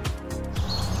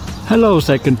 Hello,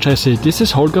 Zach and Jesse. This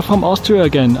is Holger from Austria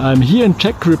again. I'm here in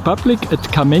Czech Republic at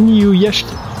Kameniu Jest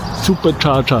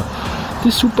Supercharger.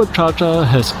 This supercharger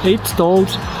has 8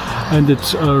 stalls and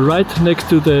it's right next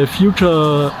to the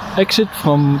future exit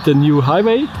from the new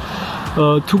highway,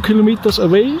 2 kilometers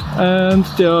away, and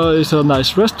there is a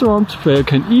nice restaurant where you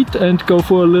can eat and go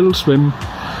for a little swim.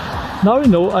 Now you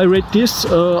know, I rate this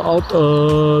 9 out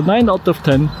of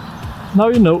 10. Now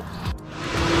you know.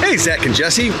 Hey, Zach and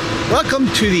Jesse. Welcome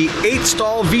to the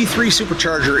 8-stall V3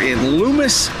 supercharger in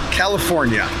Loomis,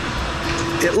 California.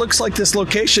 It looks like this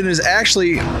location has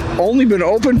actually only been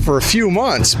open for a few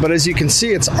months, but as you can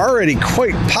see, it's already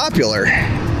quite popular.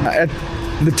 At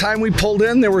the time we pulled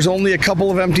in, there was only a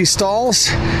couple of empty stalls.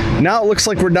 Now it looks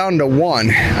like we're down to 1.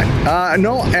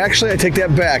 No, actually, I take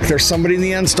that back. There's somebody in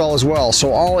the end stall as well.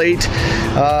 So all 8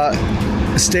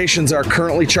 stations are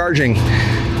currently charging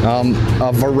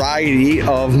a variety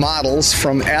of models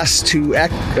from S to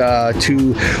X,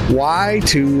 to Y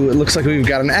to, it looks like we've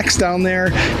got an X down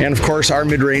there, and of course our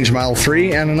mid-range Model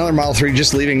 3 and another Model 3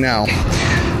 just leaving now.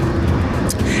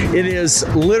 It is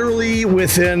literally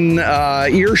within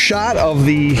earshot of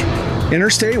the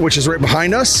interstate, which is right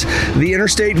behind us. The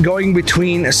interstate going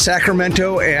between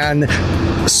Sacramento and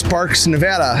Sparks,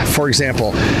 Nevada, for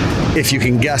example. If you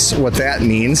can guess what that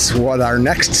means, what our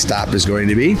next stop is going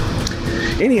to be.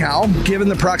 Anyhow, given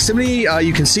the proximity,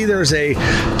 you can see there's a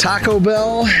Taco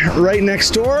Bell right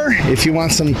next door if you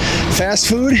want some fast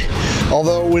food.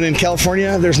 Although when in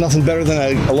California, there's nothing better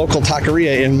than a local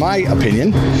taqueria, in my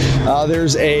opinion.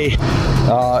 There's a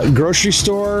grocery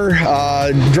store,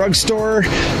 drugstore,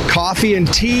 coffee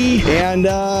and tea, and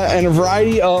a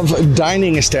variety of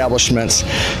dining establishments.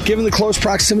 Given the close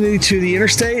proximity to the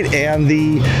interstate and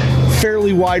the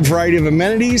fairly wide variety of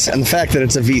amenities, and the fact that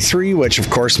it's a V3, which of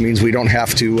course means we don't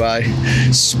have to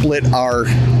split our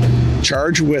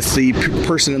charge with the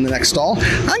person in the next stall,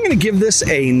 I'm going to give this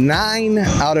a 9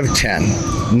 out of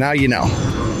 10. Now you know.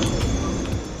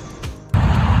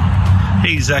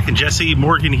 Hey, Zach and Jesse,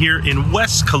 Morgan here in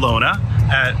West Kelowna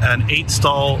at an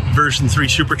 8-stall version 3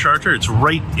 supercharger. It's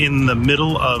right in the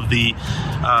middle of the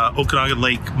Okanagan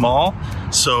Lake Mall.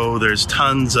 So there's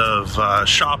tons of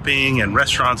shopping and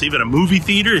restaurants, even a movie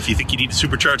theater if you think you need to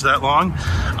supercharge that long.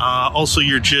 Also,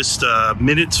 you're just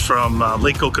minutes from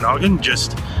Lake Okanagan,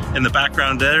 just in the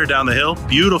background there, down the hill.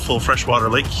 Beautiful freshwater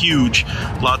lake, huge.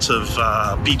 Lots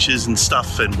of beaches and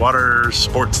stuff and water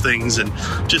sports things, and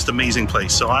just amazing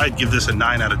place. So I'd give this a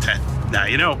 9 out of 10. Now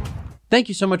you know. Thank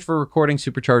you so much for recording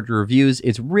Supercharger Reviews.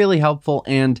 It's really helpful,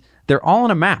 and they're all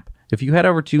on a map. If you head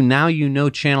over to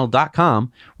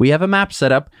nowyouknowchannel.com, we have a map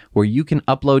set up where you can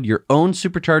upload your own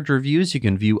Supercharger reviews. You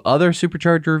can view other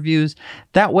Supercharger reviews.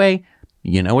 That way,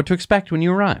 you know what to expect when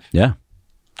you arrive. Yeah.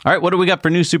 All right, what do we got for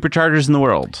new superchargers in the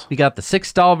world? We got the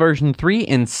 6-stall version 3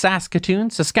 in Saskatoon,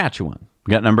 Saskatchewan.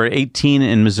 We got number 18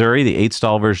 in Missouri, the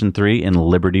 8-stall version 3 in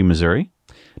Liberty, Missouri.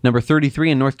 Number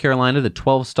 33 in North Carolina, the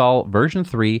 12-stall version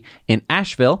 3 in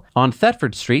Asheville on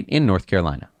Thetford Street in North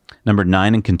Carolina. Number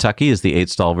 9 in Kentucky is the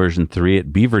 8-stall version 3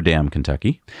 at Beaver Dam,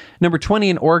 Kentucky. Number 20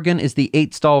 in Oregon is the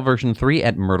 8-stall version 3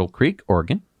 at Myrtle Creek,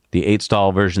 Oregon. The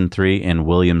 8-stall version 3 in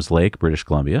Williams Lake, British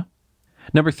Columbia.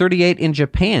 Number 38 in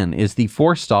Japan is the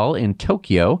 4-stall in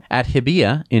Tokyo at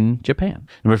Hibiya in Japan.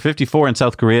 Number 54 in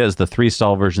South Korea is the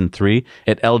 3-stall version 3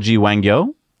 at LG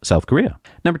Wangyo, South Korea.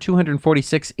 Number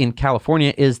 246 in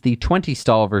California is the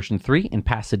 20-stall version 3 in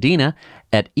Pasadena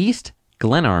at East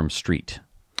Glenarm Street.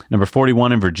 Number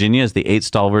 41 in Virginia is the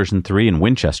 8-stall version 3 in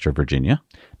Winchester, Virginia.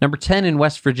 Number 10 in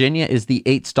West Virginia is the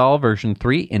 8-stall version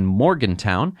 3 in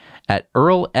Morgantown at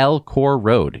Earl L. Core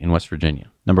Road in West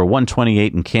Virginia. Number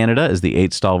 128 in Canada is the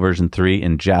 8-stall version 3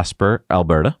 in Jasper,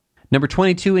 Alberta. Number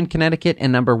 22 in Connecticut,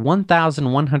 and number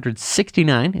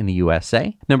 1,169 in the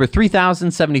USA. Number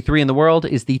 3,073 in the world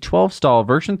is the 12-stall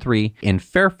version 3 in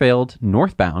Fairfield,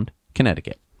 northbound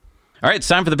Connecticut. All right, it's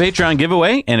time for the Patreon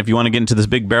giveaway. And if you want to get into this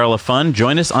big barrel of fun,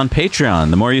 join us on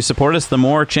Patreon. The more you support us, the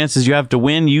more chances you have to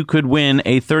win. You could win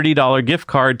a $30 gift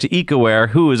card to EcoWare.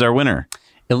 Who is our winner?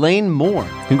 Elaine Moore.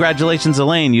 Congratulations,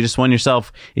 Elaine. You just won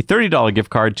yourself a $30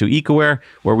 gift card to EcoWare,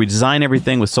 where we design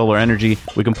everything with solar energy.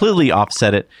 We completely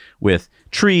offset it with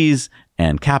trees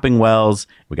and capping wells.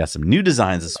 We got some new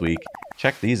designs this week.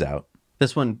 Check these out.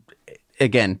 This one,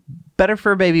 again, better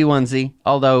for a baby onesie,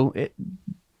 although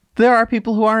there are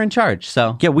people who are in charge.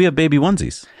 So yeah, we have baby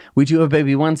onesies. We do have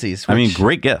baby onesies. I mean,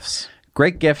 great gifts.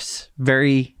 Great gifts.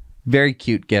 Very, very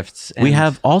cute gifts. And we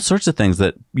have all sorts of things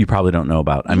that you probably don't know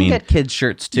about. You can get kids'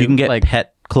 shirts too. You can get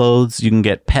pet clothes. You can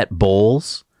get pet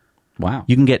bowls. Wow.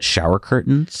 You can get shower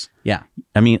curtains. Yeah.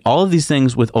 I mean, all of these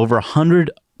things with over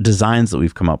 100 designs that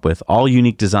we've come up with, all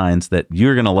unique designs that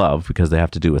you're going to love because they have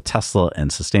to do with Tesla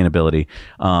and sustainability.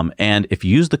 And if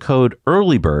you use the code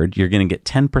EARLYBIRD, you're going to get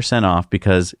 10% off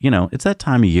because, you know, it's that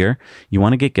time of year. You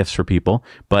want to get gifts for people.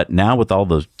 But now with all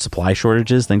the supply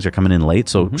shortages, things are coming in late.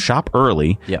 So shop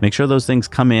early. Yep. Make sure those things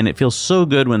come in. It feels so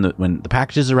good when the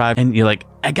packages arrive and you're like,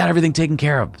 I got everything taken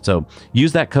care of. So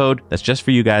use that code. That's just for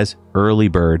you guys,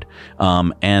 EARLYBIRD.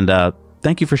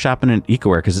 Thank you for shopping at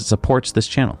EcoWare because it supports this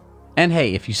channel. And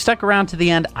hey, if you stuck around to the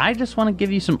end, I just want to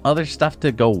give you some other stuff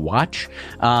to go watch.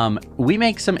 We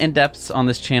make some in-depths on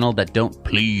this channel that don't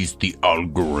please the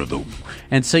algorithm,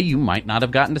 and so you might not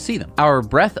have gotten to see them. Our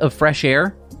Breath of Fresh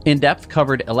Air in-depth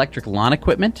covered electric lawn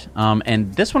equipment,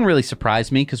 and this one really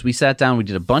surprised me because we sat down, we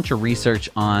did a bunch of research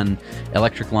on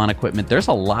electric lawn equipment. There's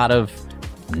a lot of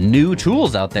new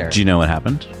tools out there. Do you know what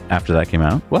happened after that came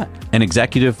out? What? An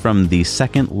executive from the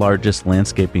second largest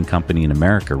landscaping company in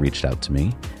America reached out to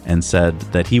me and said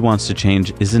that he wants to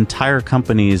change his entire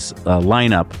company's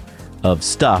lineup of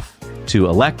stuff to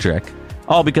electric,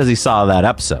 all because he saw that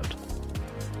episode.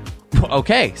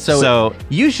 Okay, so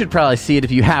you should probably see it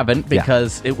if you haven't,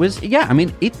 because it was,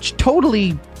 it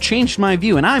totally changed my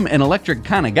view, and I'm an electric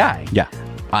kind of guy. Yeah.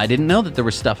 I didn't know that there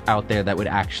was stuff out there that would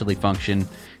actually function.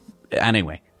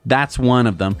 Anyway, that's one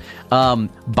of them.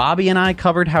 Bobby and I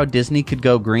covered how Disney could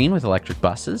go green with electric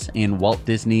buses in Walt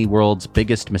Disney World's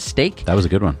Biggest Mistake. That was a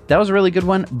good one. That was a really good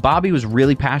one. Bobby was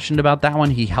really passionate about that one.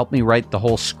 He helped me write the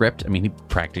whole script. I mean, he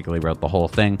practically wrote the whole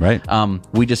thing. Right.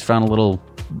 We just found little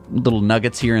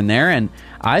nuggets here and there, and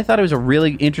I thought it was a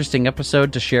really interesting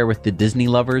episode to share with the Disney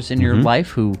lovers in your life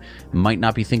who might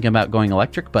not be thinking about going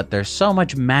electric, but there's so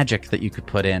much magic that you could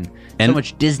put in, so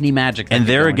much Disney magic that and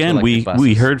there again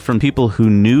we heard from people who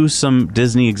knew some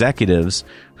Disney executives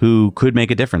who could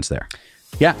make a difference there.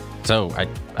 Yeah, so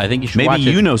I think you should maybe watch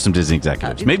it. You know some Disney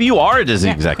executives. Maybe you are a Disney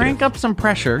executive. Crank up some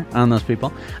pressure on those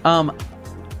people.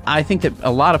 I think that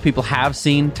a lot of people have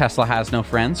seen Tesla Has No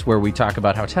Friends, where we talk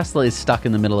about how Tesla is stuck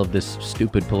in the middle of this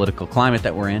stupid political climate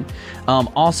that we're in.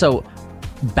 Also,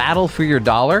 Battle for Your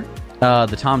Dollar,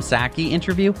 the Tom Saki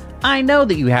interview. I know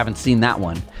that you haven't seen that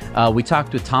one. We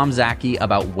talked with Tom Saki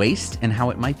about waste and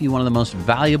how it might be one of the most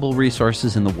valuable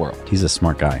resources in the world. He's a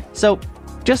smart guy. So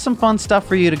just some fun stuff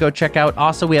for you to go check out.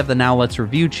 Also, we have the Now Let's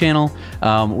Review channel.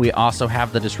 We also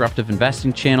have the Disruptive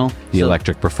Investing channel. The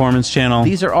Electric Performance channel.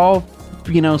 These are all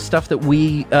stuff that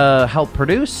we help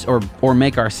produce or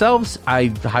make ourselves. I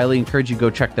highly encourage you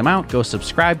go check them out. Go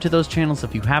subscribe to those channels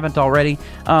if you haven't already.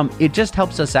 It just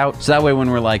helps us out. So that way when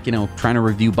we're like, trying to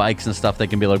review bikes and stuff, they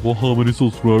can be like, well, how many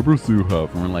subscribers do you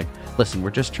have? And we're like, listen,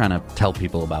 we're just trying to tell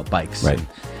people about bikes.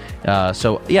 Right.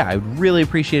 So yeah, I would really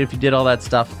appreciate it if you did all that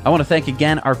stuff. I want to thank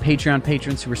again our Patreon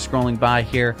patrons who are scrolling by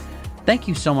here. Thank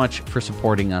you so much for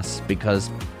supporting us, because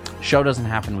show doesn't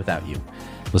happen without you.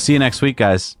 We'll see you next week,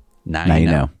 guys. Now you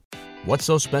know. What's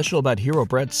so special about Hero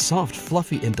Bread's soft,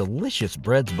 fluffy, and delicious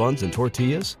breads, buns, and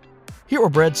tortillas? Hero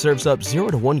Bread serves up 0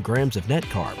 to 1 grams of net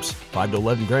carbs, 5 to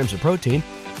 11 grams of protein,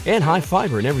 and high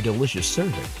fiber in every delicious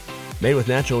serving. Made with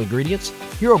natural ingredients,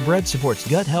 Hero Bread supports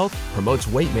gut health, promotes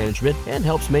weight management, and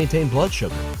helps maintain blood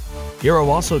sugar. Hero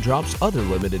also drops other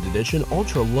limited edition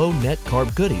ultra-low net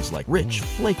carb goodies like rich,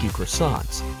 flaky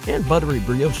croissants and buttery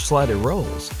brioche slider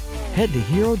rolls. Head to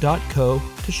hero.co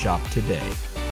to shop today.